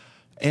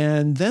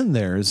 And then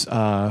there's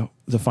the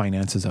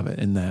finances of it,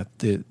 and that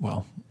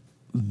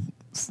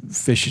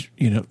fish,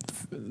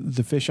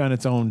 the fish on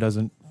its own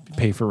doesn't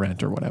pay for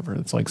rent or whatever.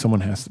 It's like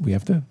we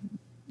have to.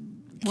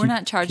 We're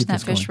not charging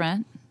that fish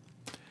rent.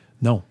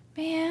 No.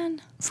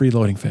 Man.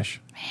 Freeloading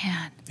fish.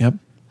 Man. Yep.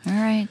 All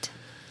right.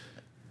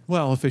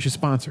 Well, a fish is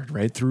sponsored,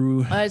 right?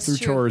 Through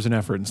chores and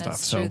effort and stuff.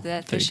 That's true.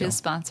 That fish is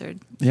sponsored.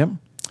 Yep.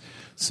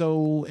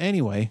 So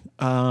anyway,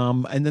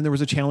 and then there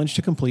was a challenge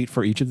to complete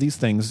for each of these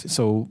things.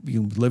 So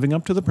you living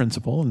up to the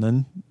principle and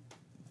then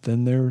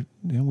then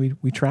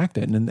we tracked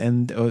it,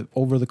 and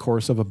over the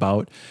course of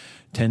about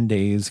 10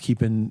 days,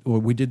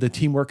 we did the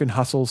teamwork and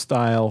hustle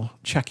style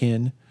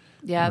check-in.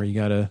 Yeah, where you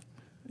gotta,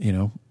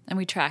 and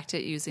we tracked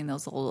it using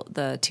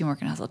the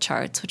teamwork and hustle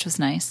charts, which was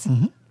nice.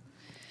 Mm-hmm.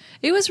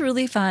 It was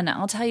really fun.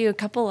 I'll tell you a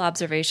couple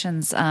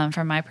observations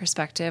from my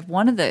perspective.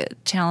 One of the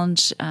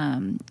challenge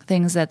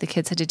things that the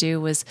kids had to do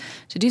was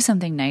to do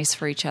something nice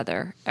for each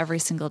other every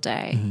single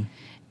day. Mm-hmm.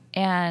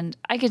 And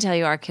I can tell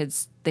you our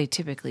kids, they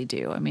typically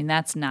do. I mean,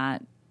 that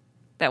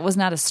was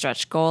not a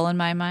stretch goal in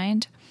my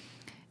mind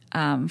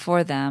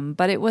for them,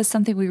 but it was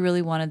something we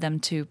really wanted them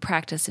to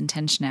practice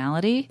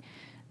intentionality,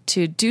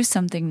 to do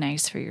something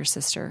nice for your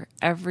sister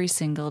every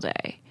single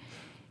day.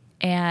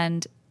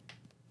 And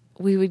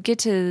we would get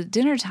to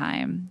dinner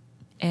time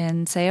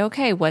and say,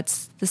 okay,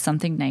 what's the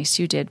something nice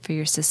you did for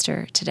your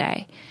sister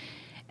today?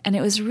 And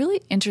it was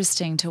really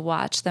interesting to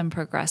watch them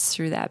progress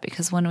through that,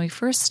 because when we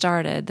first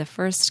started, the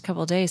first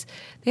couple of days,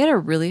 they had a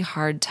really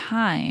hard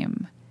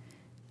time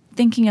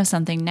thinking of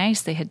something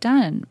nice they had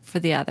done for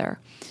the other.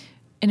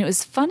 And it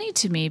was funny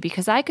to me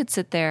because I could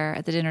sit there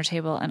at the dinner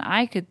table and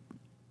I could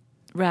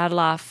rattle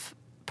off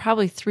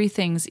probably 3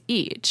 things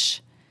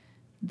each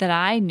that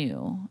I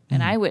knew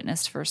and I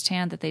witnessed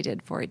firsthand that they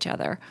did for each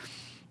other.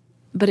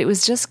 But it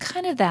was just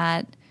kind of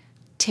that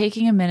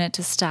taking a minute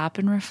to stop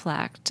and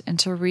reflect and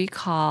to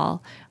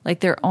recall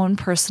like their own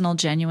personal,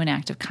 genuine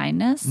act of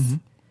kindness.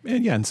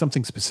 Mm-hmm. And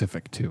something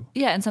specific too.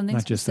 Yeah, and something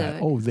not specific. just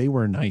that. Oh, they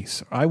were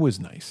nice. I was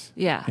nice.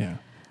 Yeah.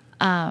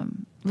 Yeah.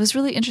 It was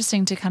really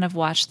interesting to kind of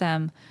watch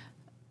them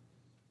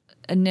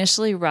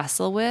initially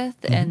wrestle with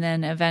and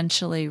then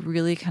eventually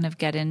really kind of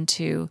get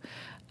into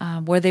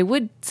where they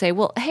would say,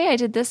 well, hey, I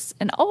did this,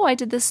 and oh, I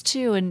did this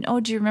too, and oh,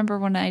 do you remember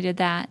when I did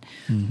that?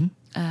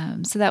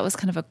 So that was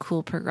kind of a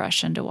cool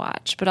progression to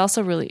watch, but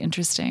also really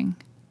interesting.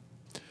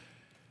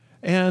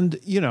 And,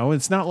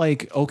 it's not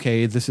like,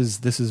 okay, this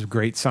is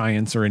great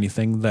science or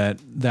anything, that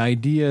the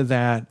idea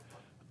that,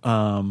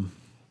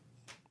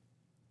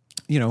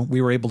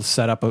 we were able to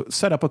set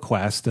up a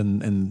quest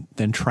and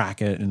then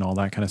track it and all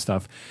that kind of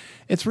stuff.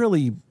 It's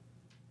really,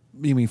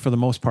 for the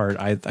most part,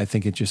 I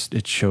think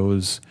it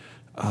shows,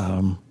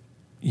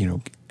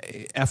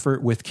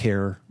 effort with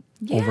care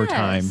over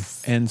time.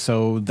 And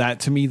so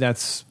that, to me,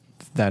 that's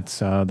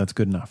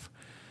good enough.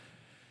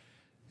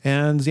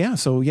 And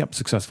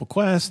successful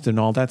quest and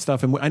all that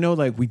stuff. And I know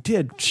like we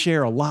did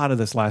share a lot of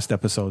this last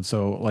episode.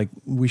 So like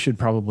we should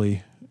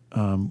probably,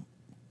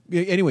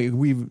 anyway,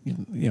 we've,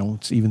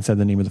 it's even said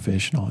the name of the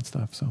fish and all that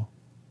stuff. So,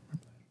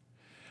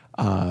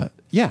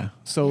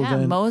 So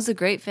then Mo's a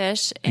great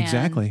fish. And,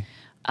 exactly.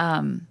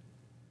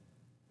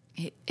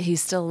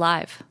 He's still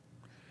alive.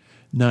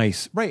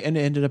 Nice. Right. And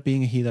it ended up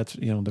being a he. That's,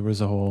 there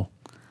was a whole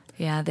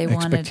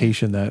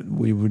expectation that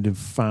we would have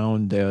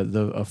found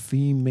a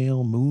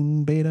female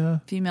moon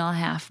beta. Female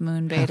half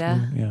moon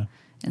beta. Yeah.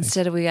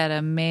 Instead of we got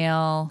a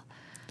male.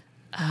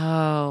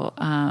 Oh,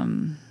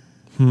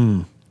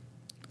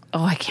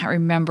 I can't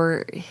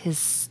remember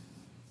his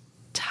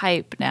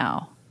type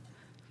now.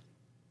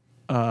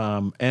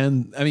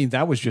 And I mean,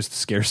 that was just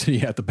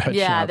scarcity at the pet shop.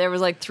 Yeah, there was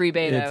like 3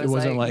 beta. It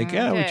wasn't like,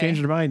 we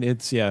changed our mind.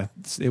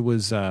 It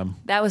was.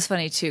 That was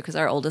funny too, because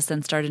our oldest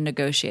then started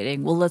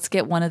negotiating. Well, let's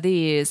get one of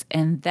these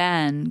and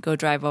then go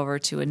drive over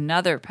to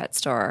another pet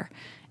store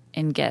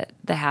and get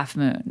the half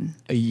moon.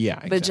 Yeah.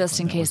 Exactly. But just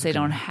in case they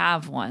don't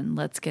have one,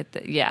 let's get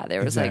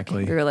there was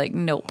exactly. we were like,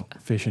 nope.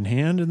 Fish in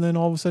hand, and then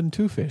all of a sudden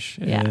 2 fish.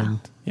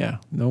 And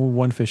no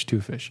 1 fish,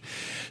 2 fish.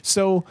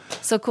 So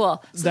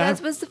cool. So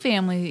that was the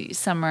family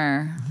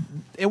summer.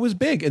 It was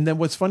big. And then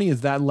what's funny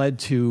is that led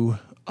to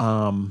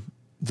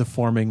the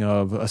forming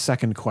of a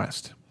second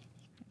quest.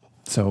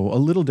 So a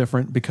little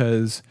different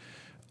because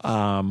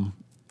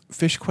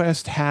Fish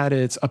Quest had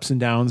its ups and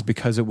downs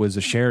because it was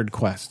a shared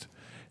quest.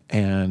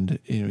 And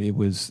it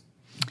was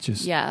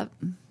just, it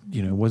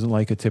wasn't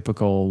like a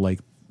typical like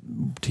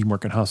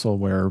teamwork and hustle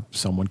where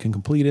someone can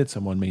complete it,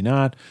 someone may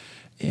not.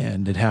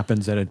 And it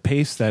happens at a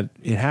pace that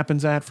it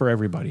happens at for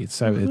everybody. It's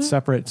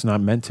separate. It's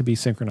not meant to be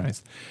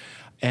synchronized.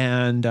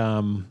 And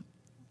so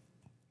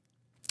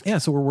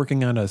we're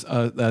working on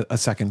a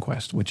second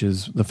quest, which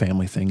is the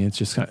family thing. It's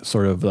just kind of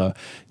sort of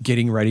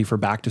getting ready for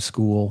back to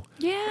school.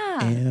 Yeah.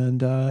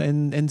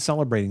 And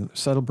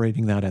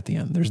celebrating that at the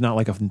end. There's not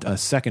like a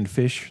second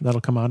fish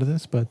that'll come out of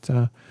this, but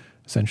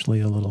essentially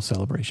a little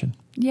celebration.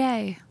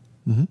 Yay.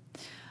 Mm-hmm.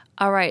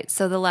 All right.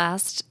 So the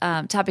last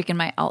topic in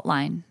my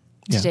outline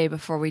today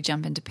before we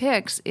jump into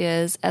picks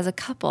is, as a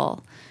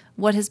couple,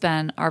 what has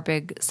been our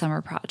big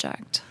summer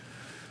project?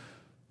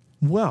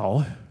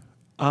 Well,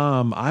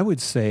 I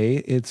would say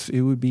it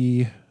would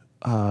be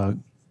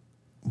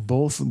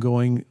both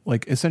going,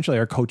 like, essentially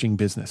our coaching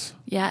business.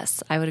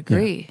 Yes, I would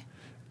agree. Yeah.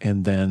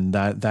 And then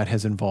that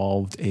has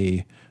involved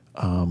a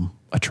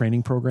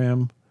training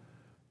program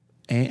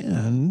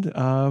and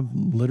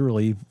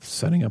literally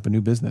setting up a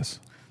new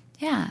business.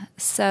 Yeah.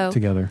 So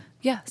together.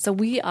 Yeah. So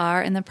we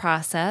are in the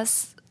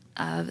process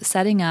of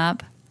setting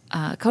up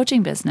a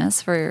coaching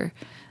business for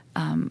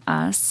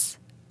us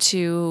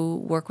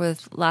to work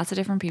with lots of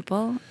different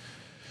people.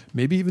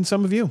 Maybe even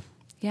some of you.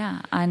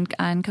 Yeah, on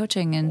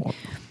coaching and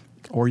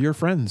or your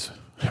friends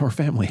or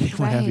family,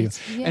 what have you.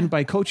 Yeah. And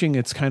by coaching,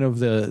 it's kind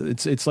of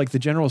it's like the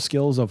general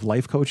skills of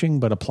life coaching,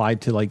 but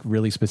applied to like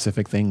really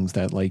specific things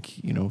that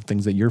like, you know,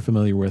 things that you're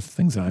familiar with,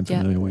 things that I'm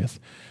familiar with.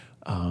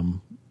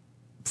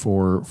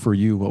 For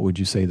you, what would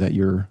you say that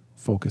your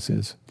focus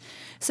is?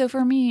 So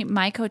for me,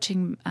 my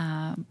coaching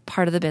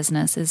part of the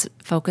business is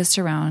focused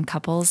around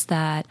couples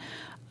that,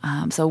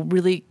 so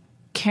really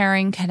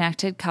caring,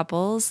 connected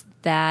couples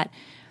that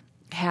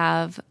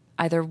have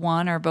either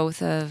one or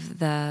both of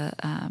the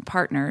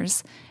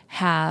partners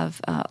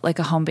have like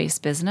a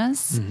home-based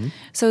business. Mm-hmm.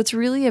 So it's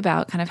really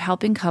about kind of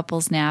helping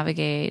couples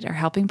navigate or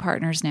helping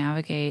partners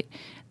navigate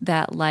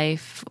that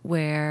life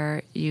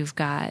where you've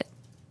got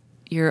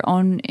your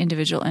own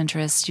individual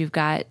interests, you've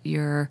got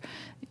your,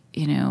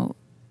 you know,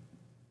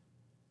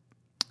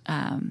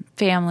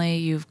 family,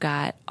 you've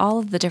got all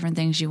of the different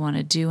things you want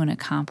to do and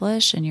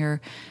accomplish, and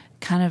you're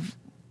kind of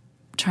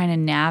trying to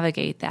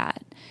navigate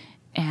that.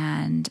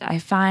 And I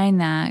find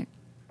that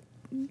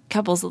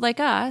couples like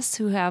us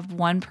who have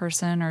one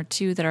person or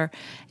two that are,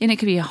 and it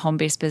could be a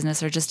home-based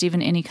business or just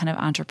even any kind of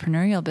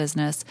entrepreneurial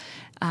business,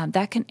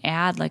 that can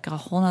add like a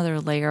whole nother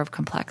layer of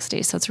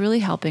complexity. So it's really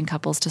helping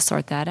couples to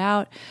sort that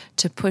out,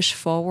 to push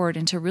forward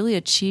and to really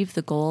achieve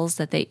the goals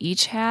that they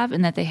each have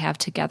and that they have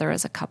together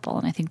as a couple.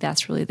 And I think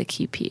that's really the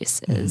key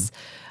piece is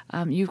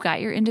you've got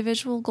your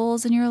individual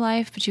goals in your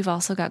life, but you've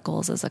also got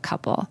goals as a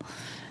couple.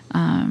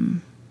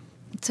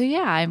 So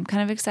yeah, I'm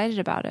kind of excited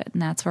about it,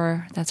 and that's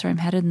where I'm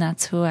headed, and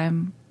that's who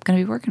I'm going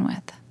to be working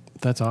with.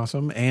 That's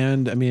awesome,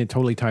 and I mean, it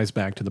totally ties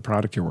back to the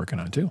product you're working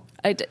on too.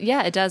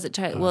 Yeah, it does. It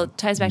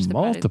ties back to the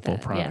multiple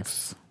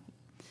products.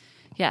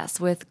 Yes,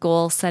 with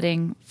goal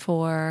setting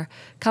for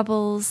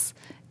couples,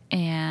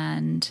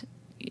 and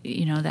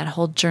you know that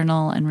whole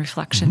journal and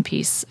reflection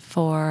piece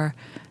for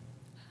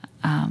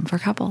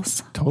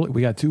couples. Totally.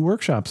 We got 2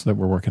 workshops that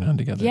we're working on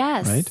together.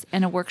 Yes. Right?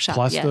 And a workshop.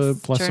 Plus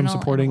some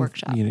supporting,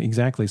 you know,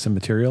 exactly, some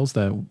materials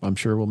that I'm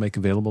sure we'll make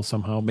available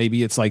somehow.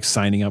 Maybe it's like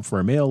signing up for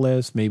a mail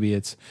list. Maybe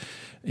it's,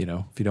 you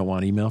know, if you don't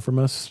want email from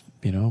us,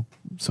 you know,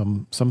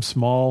 some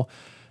small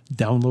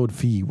download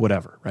fee,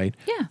 whatever. Right.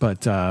 Yeah.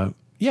 But,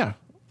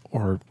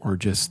 or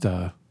just,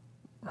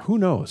 who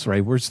knows,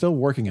 right? We're still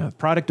working on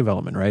product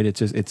development, right? It's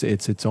just, it's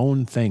its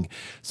own thing.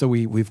 So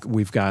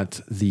we've got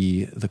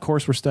the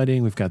course we're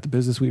studying, we've got the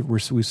business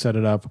we've set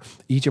it up,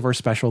 each of our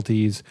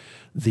specialties,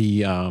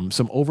 the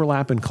some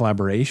overlap and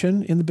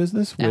collaboration in the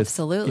business with,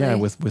 absolutely,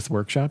 with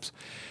workshops.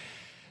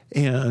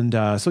 And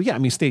so yeah, I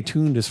mean, stay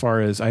tuned as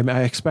far as I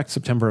expect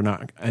September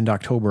and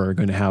October are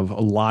going to have a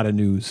lot of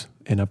news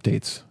and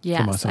updates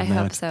from us on that. Yes,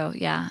 I hope so.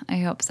 Yeah, I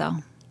hope so.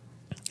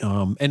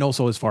 And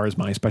also as far as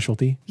my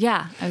specialty.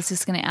 Yeah, I was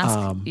just going to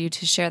ask you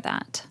to share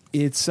that.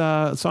 It's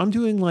so I'm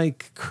doing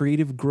like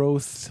creative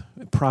growth,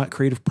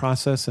 creative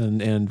process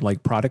and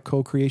like product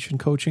co-creation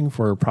coaching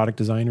for product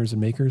designers and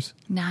makers.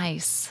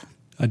 Nice.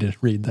 I didn't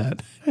read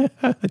that.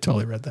 I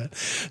totally read that.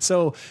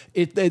 So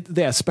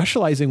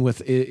specializing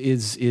with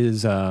is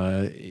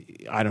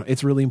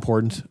it's really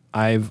important.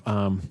 I've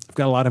got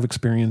a lot of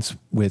experience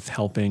with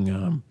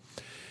helping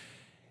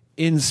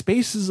in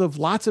spaces of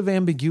lots of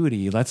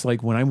ambiguity. That's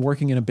like when I'm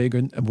working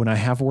when I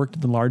have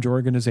worked in large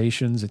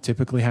organizations, it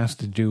typically has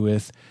to do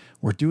with,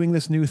 we're doing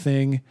this new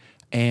thing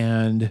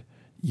and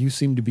you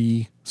seem to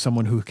be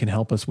someone who can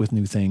help us with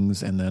new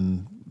things. And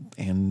then,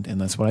 and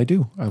that's what I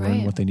do. I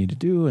learn what they need to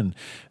do. And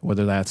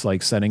whether that's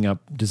like setting up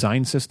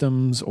design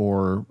systems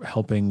or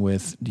helping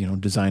with, you know,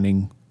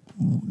 designing,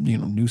 you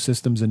know, new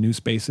systems and new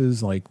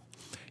spaces, like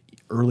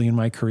early in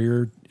my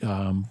career,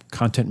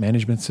 content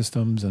management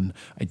systems and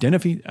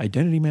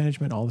identity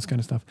management, all this kind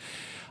of stuff.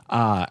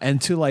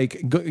 And to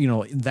like, go, you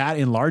know, that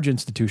in large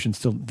institutions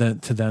to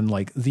then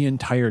like the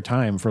entire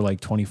time for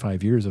like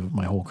 25 years of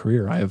my whole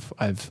career,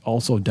 I've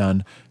also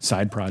done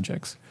side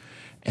projects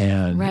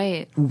and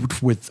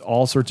with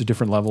all sorts of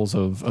different levels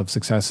of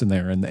success in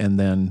there. And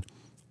then,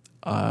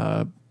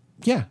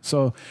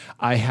 so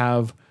I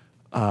have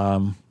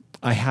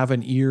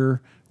an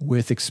ear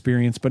with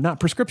experience, but not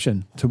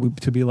prescription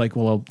to be like,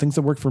 well, things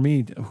that work for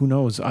me, who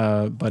knows?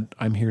 But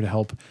I'm here to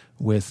help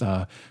with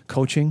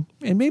coaching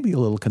and maybe a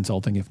little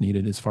consulting if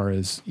needed. As far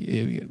as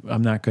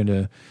I'm not going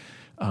to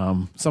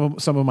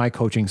some of my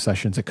coaching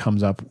sessions, it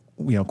comes up,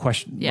 you know,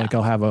 question like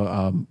I'll have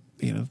a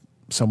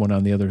someone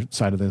on the other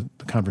side of the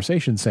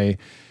conversation say,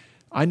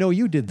 I know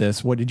you did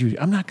this. What did you?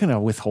 I'm not going to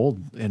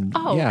withhold. And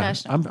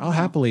gosh, no. I'll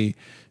happily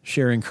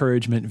share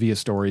encouragement via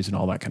stories and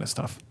all that kind of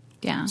stuff.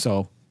 Yeah.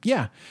 So.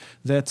 Yeah,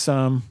 that's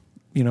a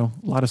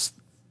lot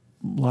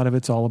of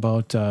it's all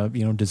about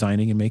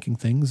designing and making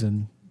things,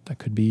 and that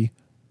could be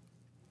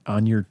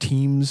on your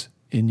teams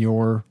in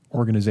your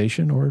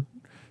organization or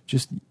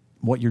just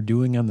what you're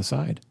doing on the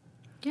side.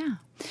 Yeah.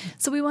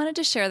 So we wanted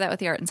to share that with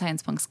the Art and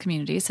Science Punks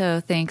community.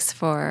 So thanks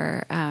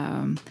for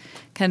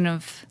kind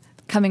of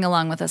coming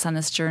along with us on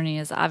this journey.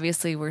 As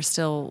obviously we're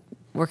still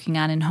working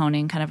on and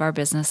honing kind of our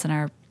business and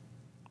our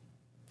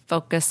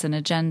focus and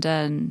agenda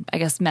and I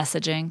guess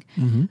messaging.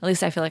 At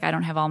least I feel like I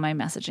don't have all my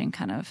messaging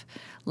kind of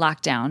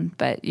locked down.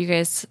 But you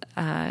guys,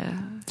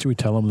 should we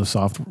tell them the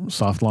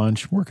soft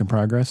launch work in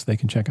progress they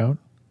can check out?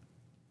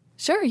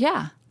 Sure,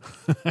 yeah.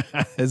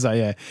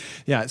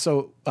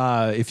 So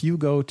if you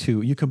go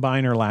to, you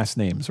combine our last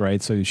names,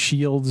 right? So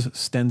Shields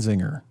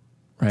Stenzinger,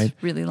 right?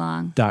 It's really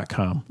long.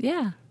 .com.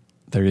 Yeah.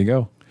 There you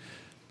go.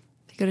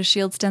 If you go to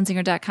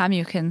shieldstenzinger.com,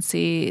 you can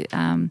see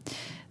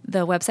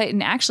the website.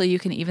 And actually, you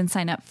can even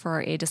sign up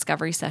for a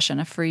discovery session,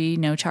 a free,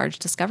 no-charge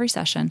discovery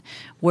session,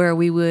 where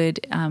we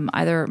would,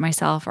 either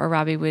myself or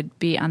Robbie would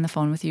be on the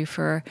phone with you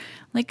for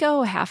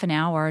half an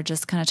hour,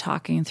 just kind of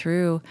talking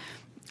through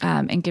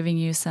and giving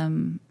you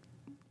some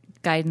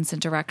guidance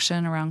and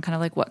direction around kind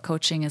of like what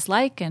coaching is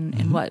like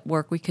and what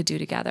work we could do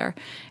together.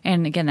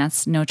 And again,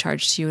 that's no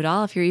charge to you at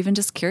all. If you're even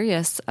just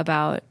curious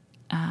about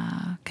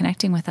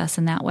connecting with us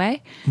in that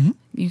way,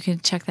 you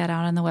can check that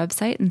out on the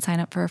website and sign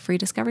up for a free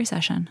discovery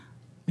session.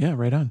 Yeah,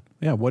 right on.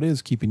 Yeah, what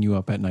is keeping you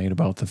up at night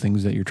about the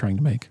things that you're trying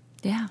to make?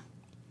 Yeah.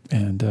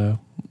 And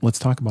let's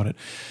talk about it.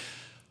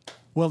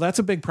 Well, that's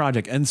a big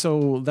project. And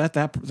so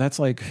that's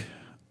like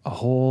a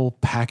whole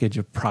package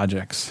of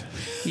projects.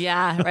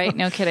 Yeah, right.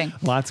 No kidding.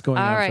 Lots going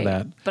on for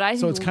that. But I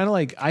think so it's kind of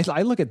like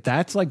I look at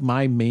that's like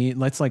my main.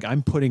 That's like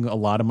I'm putting a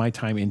lot of my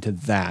time into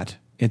that.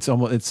 It's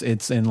almost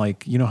it's and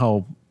like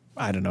how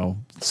I don't know,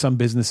 some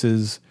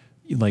businesses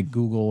like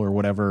Google or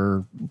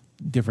whatever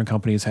different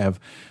companies have.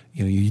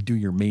 You do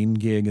your main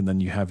gig and then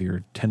you have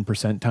your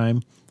 10%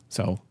 time.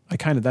 So I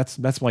kind of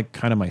that's like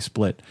kind of my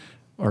split,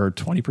 or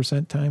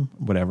 20% time,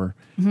 whatever,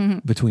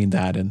 between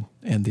that and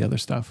the other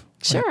stuff.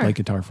 Sure, like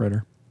Guitar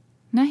Fritter.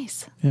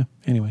 Nice. Yeah.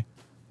 Anyway,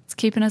 it's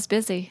keeping us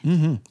busy.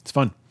 It's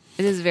fun.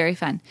 It is very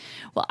fun.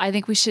 Well, I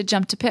think we should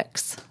jump to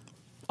picks.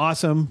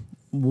 Awesome.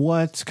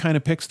 What kind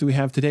of picks do we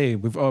have today?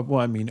 We've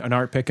an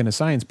art pick and a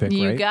science pick, right?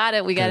 You got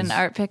it. We got an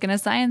art pick and a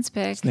science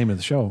pick. That's the name of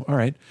the show. All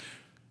right.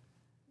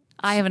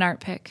 I have an art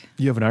pick.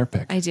 You have an art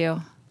pick. I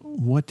do.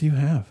 What do you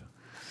have?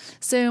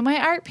 So my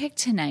art pick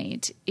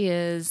tonight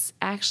is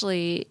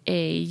actually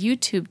a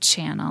YouTube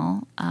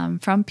channel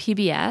from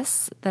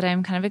PBS that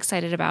I'm kind of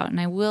excited about.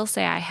 And I will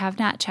say I have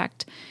not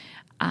checked,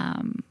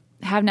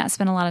 have not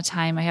spent a lot of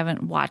time. I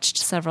haven't watched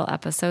several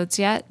episodes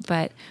yet,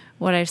 but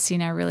what I've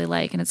seen I really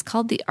like. And it's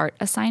called The Art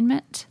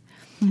Assignment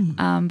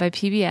by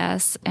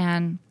PBS.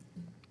 And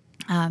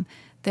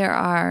there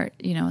are,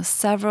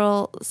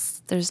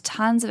 there's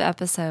tons of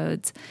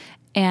episodes.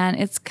 And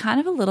it's kind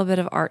of a little bit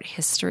of art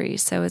history.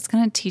 So it's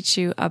going to teach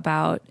you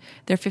about,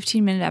 they're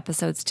 15-minute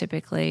episodes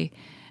typically,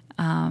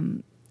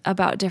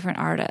 about different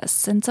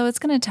artists. And so it's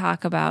going to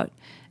talk about,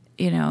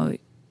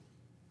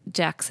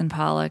 Jackson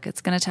Pollock.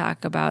 It's going to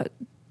talk about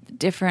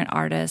different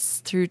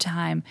artists through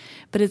time.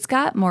 But it's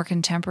got more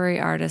contemporary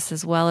artists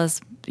as well as,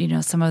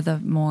 some of the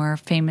more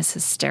famous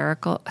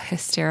hysterical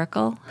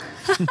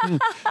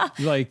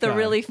like the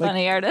really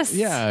funny artists.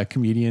 Yeah,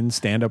 comedians,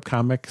 stand-up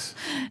comics.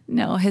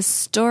 No,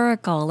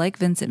 historical, like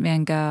Vincent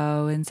van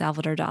Gogh and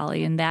Salvador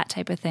Dali and that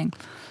type of thing.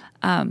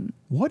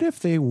 What if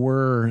they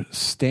were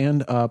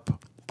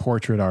stand-up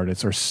portrait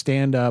artists or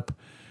stand-up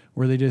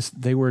where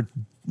they were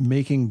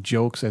making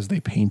jokes as they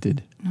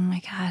painted? Oh my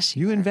gosh.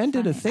 You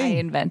invented a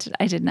thing.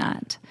 I did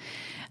not.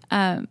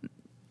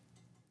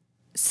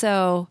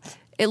 So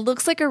it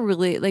looks like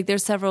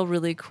there's several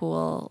really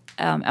cool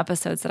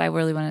episodes that I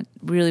really want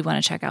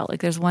to check out. Like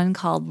there's one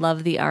called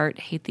Love the Art,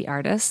 Hate the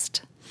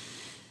Artist.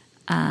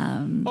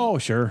 Oh,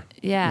 sure.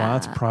 Yeah.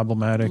 Lots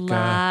problematic.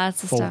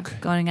 Lots of folk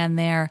stuff going on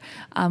there.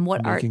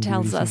 What art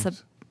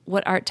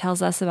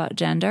tells us about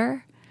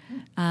gender?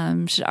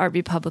 Should art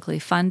be publicly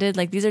funded?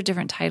 Like these are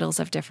different titles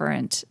of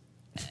different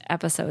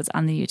episodes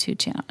on the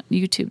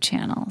YouTube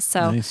channel.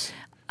 So nice.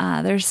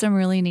 There's some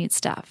really neat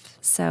stuff.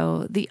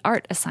 So The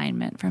Art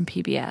Assignment from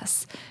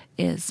PBS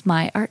is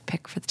my art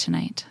pick for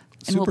tonight.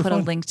 And we'll put a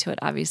link to it,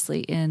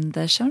 obviously, in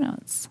the show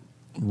notes.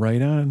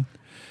 Right on.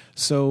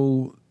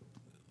 So,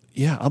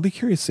 yeah, I'll be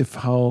curious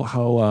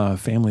how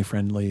family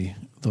friendly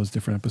those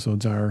different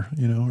episodes are,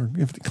 or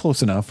if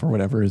close enough or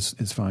whatever is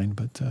fine.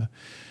 But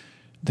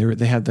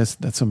they have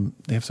some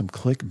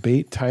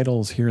clickbait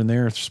titles here and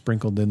there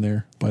sprinkled in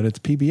there, but it's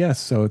PBS,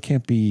 so it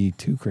can't be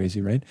too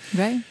crazy, right?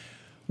 Right.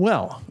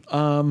 Well,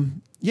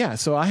 yeah.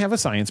 So I have a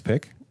science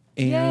pick,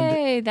 and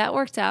yay, that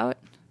worked out.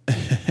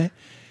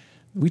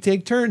 We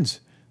take turns.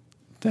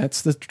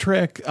 That's the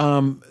trick.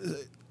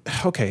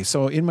 Okay,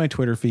 so in my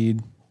Twitter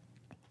feed,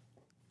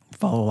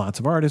 follow lots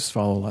of artists,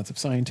 follow lots of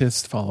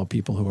scientists, follow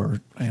people who are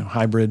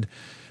hybrid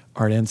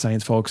art and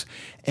science folks.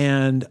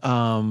 And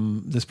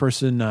this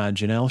person,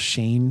 Janelle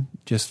Shane,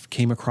 just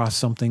came across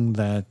something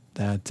that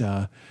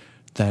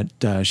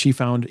she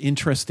found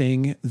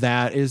interesting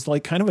that is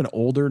like kind of an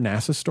older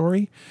NASA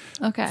story.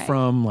 Okay.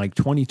 From like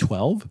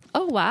 2012.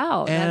 Oh,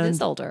 wow. That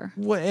is older.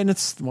 And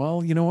it's,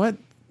 well, you know what?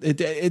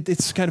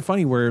 It's kind of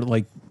funny where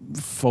like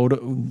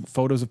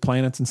photos of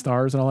planets and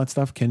stars and all that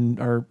stuff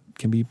can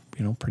be,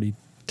 pretty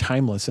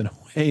timeless in a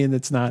way. And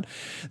it's not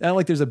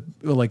like there's a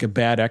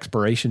bad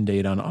expiration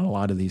date on a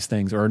lot of these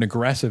things, or an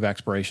aggressive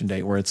expiration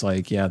date where it's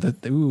like, yeah,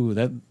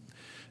 that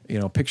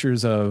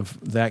pictures of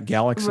that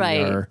galaxy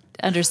Right. are.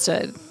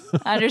 Understood.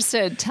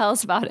 Understood. Tell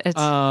us about it.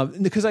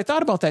 Because I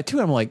thought about that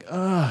too. I'm like,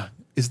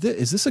 is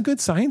this a good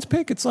science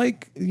pick? It's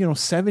like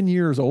 7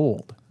 years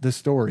old. This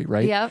story,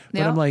 right? Yep, But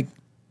yep. I'm like,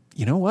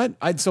 you know what?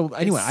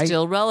 Anyway,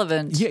 Still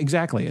relevant. Yeah,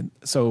 exactly. And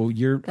so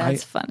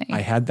That's funny.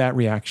 I had that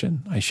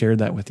reaction. I shared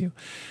that with you.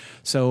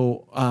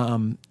 So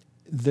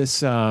let's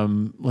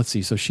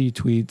see. So she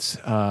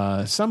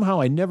tweets, somehow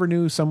I never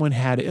knew someone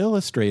had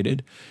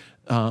illustrated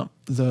the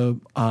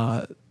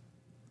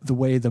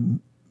way the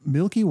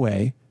Milky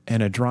Way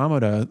and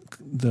Andromeda,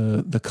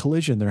 the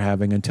collision they're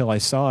having, until I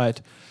saw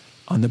it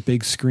on the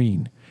big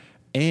screen.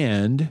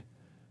 And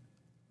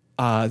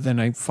then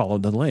I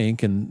followed the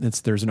link, and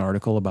there's an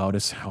article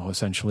about how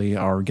essentially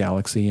our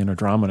galaxy and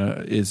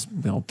Andromeda is,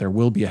 there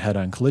will be a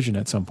head-on collision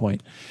at some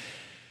point.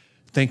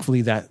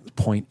 Thankfully, that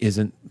point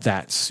isn't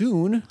that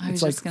soon.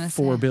 It's like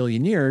 4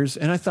 billion years.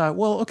 And I thought,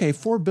 well, okay,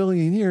 4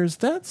 billion years,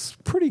 that's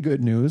pretty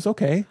good news.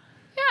 Okay.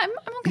 Yeah, I'm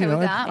okay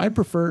with that. I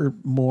prefer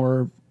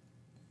more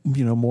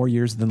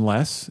years than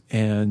less,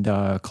 and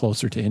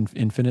closer to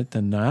infinite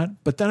than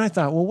not. But then I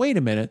thought, well, wait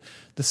a minute.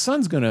 The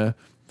sun's going to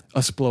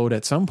explode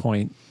at some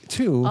point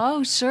too.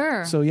 Oh,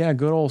 sure. So yeah,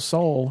 good old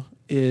Sol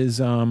is,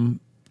 the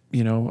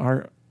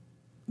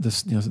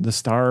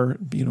star,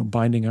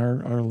 binding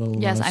our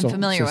little. Yes, I'm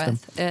familiar system.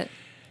 with it.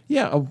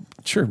 Yeah, oh,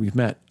 sure, we've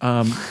met.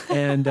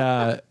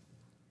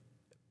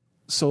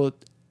 So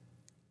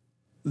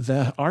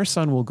our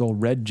sun will go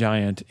red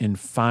giant in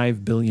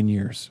 5 billion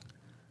years.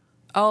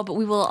 Oh, but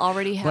we will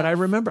already have. But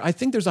I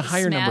think there's a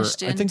higher number.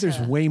 I think there's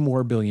way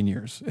more billion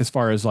years as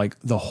far as like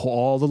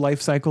all the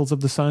life cycles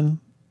of the sun,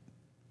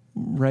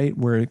 right?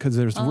 Because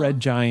there's red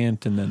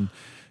giant, and then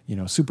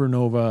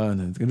supernova, and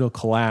then it'll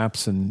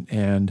collapse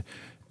and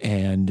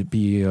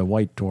be a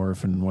white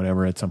dwarf and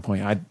whatever at some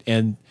point.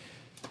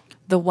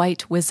 The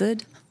White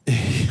Wizard.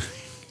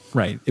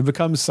 Right, it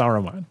becomes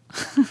Saruman,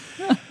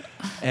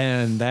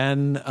 and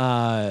then.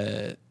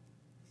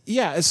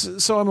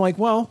 So I'm like,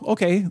 well,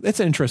 okay,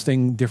 that's an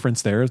interesting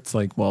difference there. It's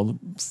like, well,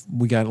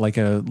 we got like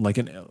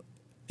an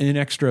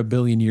extra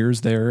billion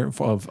years there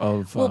of.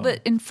 Well, but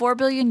in 4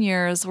 billion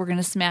years, we're going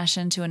to smash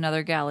into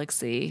another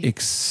galaxy.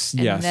 Yes.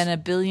 And then a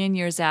billion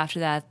years after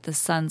that, the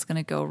sun's going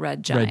to go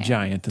red giant. Red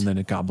giant, and then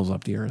it gobbles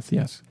up the Earth.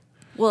 Yes.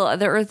 Well,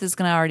 the Earth is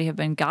going to already have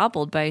been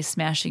gobbled by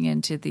smashing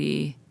into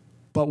the.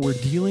 But we're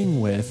dealing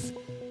with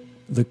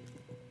the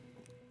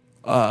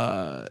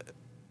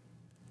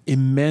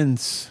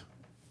immense.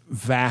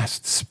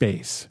 Vast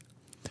space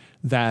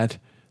that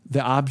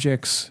the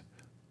objects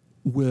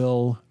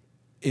will,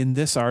 in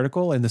this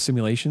article and the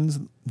simulations,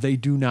 they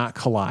do not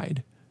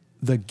collide.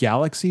 The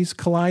galaxies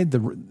collide.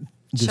 The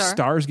Sure.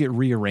 stars get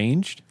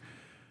rearranged,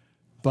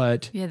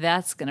 but Yeah,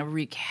 that's going to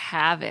wreak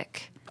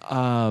havoc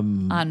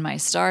on my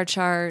star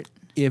chart.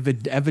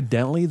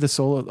 evidently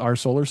our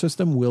solar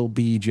system will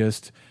be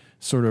just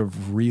sort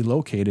of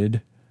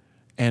relocated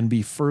and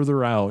be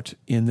further out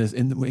in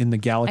the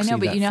galaxy. I know,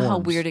 but that you know how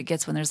forms. weird it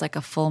gets when there's like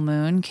a full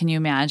moon. Can you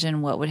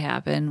imagine what would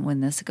happen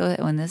when this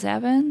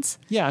happens?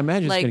 Yeah, I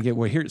imagine it's going to get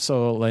weird here.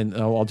 So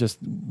I'll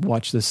just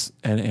watch this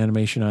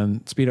animation on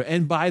Speedo.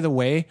 And by the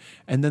way,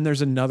 and then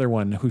there's another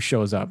one who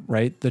shows up,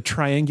 right? The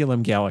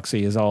Triangulum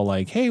Galaxy is all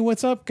like, "Hey,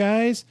 what's up,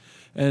 guys?"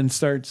 and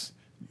starts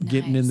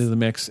getting into the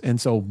mix.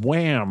 And so,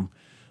 wham!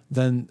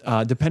 Then,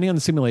 depending on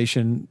the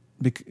simulation,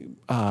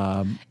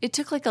 It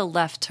took like a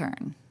left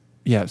turn.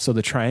 yeah, so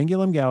the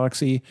Triangulum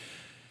Galaxy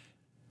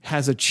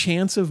has a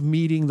chance of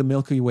meeting the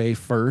Milky Way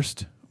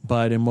first,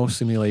 but in most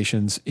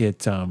simulations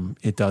it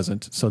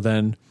doesn't. So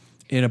then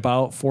in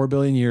about 4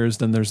 billion years,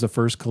 then there's the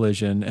first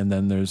collision, and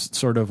then there's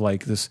sort of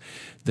like this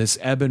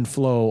ebb and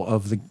flow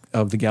of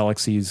the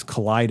galaxies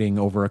colliding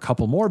over a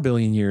couple more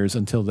billion years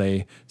until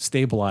they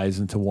stabilize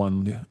into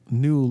one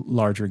new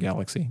larger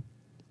galaxy.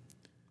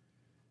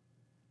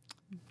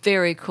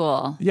 Very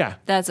cool. Yeah.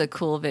 That's a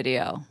cool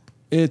video.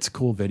 It's a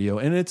cool video,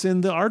 and it's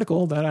in the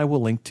article that I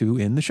will link to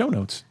in the show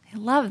notes. I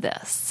love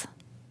this.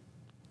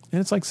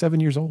 And it's like 7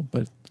 years old,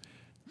 but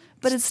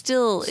it's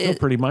still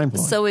pretty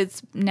mind-blowing. So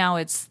it's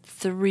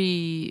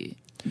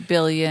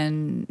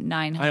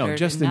 3,900,000,900. I know,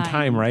 just in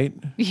time, right?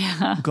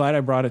 Yeah. Glad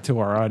I brought it to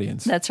our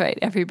audience. That's right.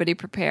 Everybody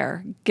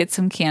prepare. Get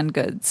some canned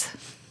goods.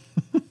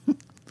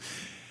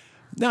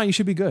 No, you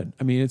should be good.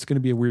 I mean, it's going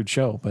to be a weird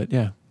show, but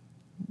yeah,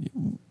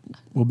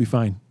 we'll be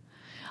fine.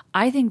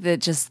 I think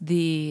that just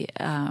the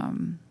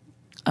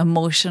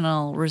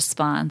emotional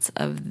response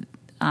of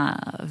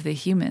the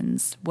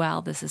humans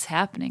while this is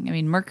happening. I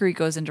mean, Mercury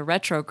goes into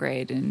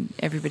retrograde and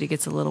everybody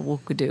gets a little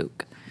wookadook.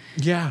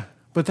 Yeah,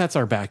 but that's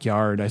our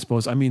backyard, I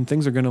suppose. I mean,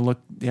 things are going to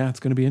look, it's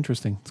going to be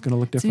interesting. It's going to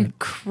look different. It's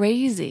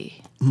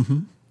crazy.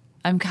 Mm-hmm.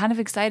 I'm kind of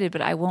excited,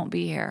 but I won't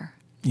be here.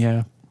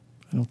 Yeah,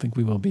 I don't think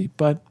we will be,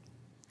 but...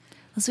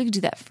 Unless we could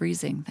do that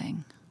freezing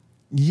thing.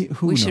 Who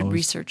knows? We should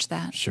research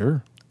that.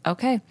 Sure.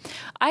 Okay.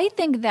 I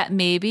think that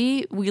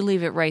maybe we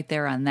leave it right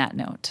there on that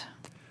note.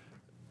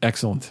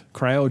 Excellent.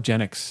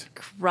 Cryogenics.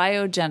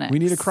 Cryogenics. We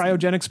need a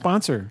cryogenic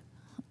sponsor.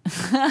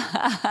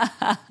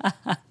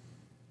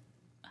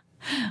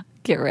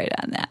 Get right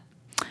on that.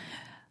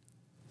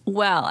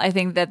 Well, I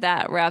think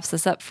that wraps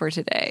us up for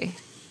today.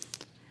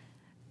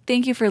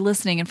 Thank you for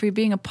listening and for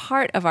being a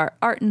part of our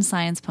Art and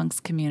Science Punks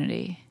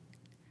community.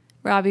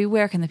 Robbie,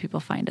 where can the people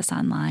find us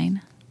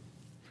online?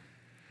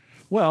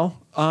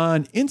 Well,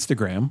 on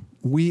Instagram,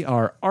 we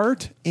are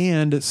Art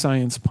and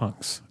Science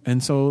Punks.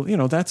 And so,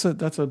 that's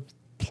a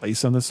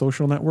place on the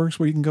social networks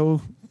where you can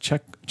go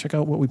check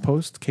out what we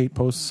post. Kate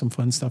posts some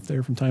fun stuff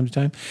there from time to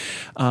time.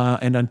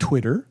 And on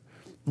Twitter,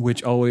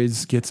 which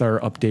always gets our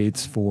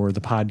updates for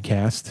the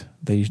podcast.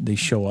 They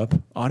show up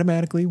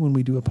automatically when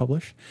we do a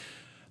publish.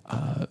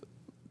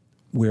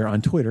 We're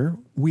on Twitter.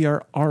 We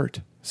are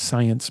Art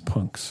Science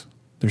Punks.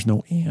 There's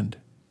no and.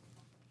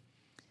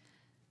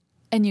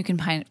 And you can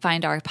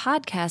find our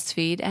podcast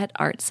feed at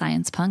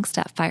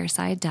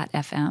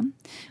artsciencepunks.fireside.fm.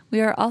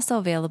 We are also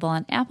available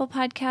on Apple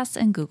Podcasts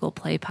and Google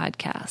Play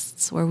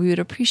Podcasts, where we would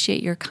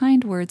appreciate your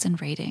kind words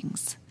and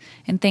ratings.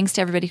 And thanks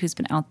to everybody who's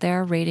been out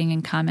there rating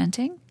and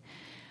commenting.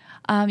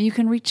 You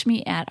can reach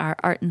me at our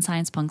Art and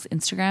Science Punks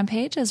Instagram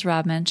page, as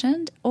Rob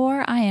mentioned,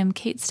 or I am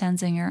Kate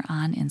Stenzinger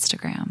on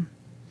Instagram.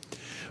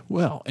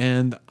 Well,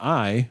 and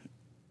I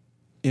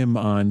am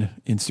on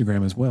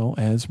Instagram as well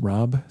as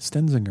Rob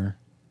Stenzinger.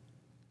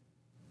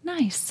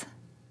 Nice.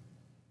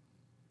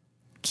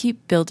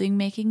 Keep building,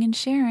 making, and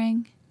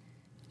sharing,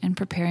 and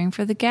preparing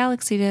for the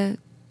galaxy to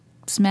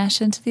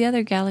smash into the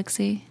other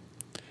galaxy,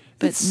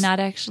 but not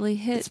actually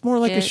hit. It's more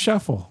like a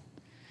shuffle.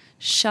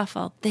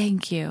 Shuffle.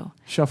 Thank you.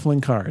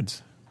 Shuffling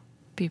cards.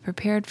 Be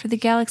prepared for the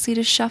galaxy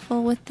to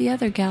shuffle with the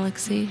other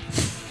galaxy.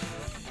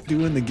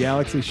 Doing the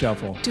galaxy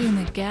shuffle.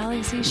 Doing the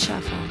galaxy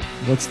shuffle.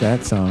 What's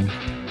that song?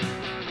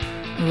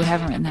 Ooh, I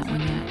haven't written that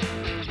one yet.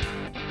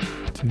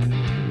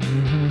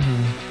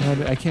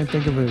 I can't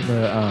think of it.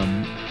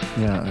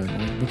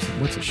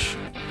 What's a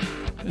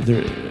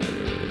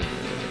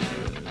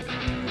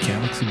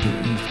galaxy?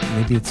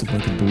 Maybe it's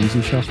like a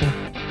bluesy shuffle.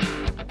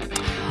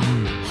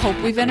 Hope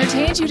we've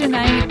entertained you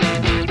tonight.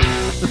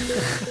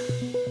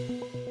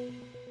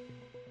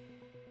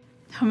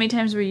 How many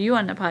times were you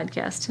on the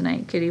podcast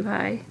tonight, Kitty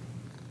Pie?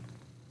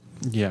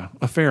 Yeah,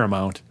 a fair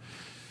amount.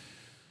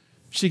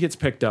 She gets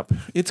picked up.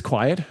 It's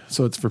quiet,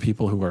 so it's for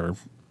people who are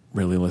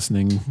really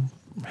listening,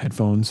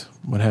 headphones,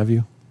 what have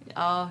you.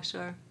 Oh,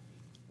 sure.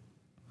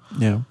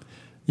 Yeah.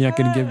 You're not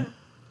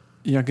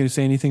gonna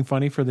say anything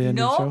funny for the end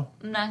of the show?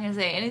 I'm not gonna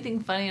say anything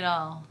funny at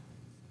all.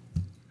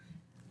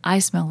 I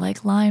smell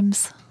like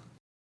limes.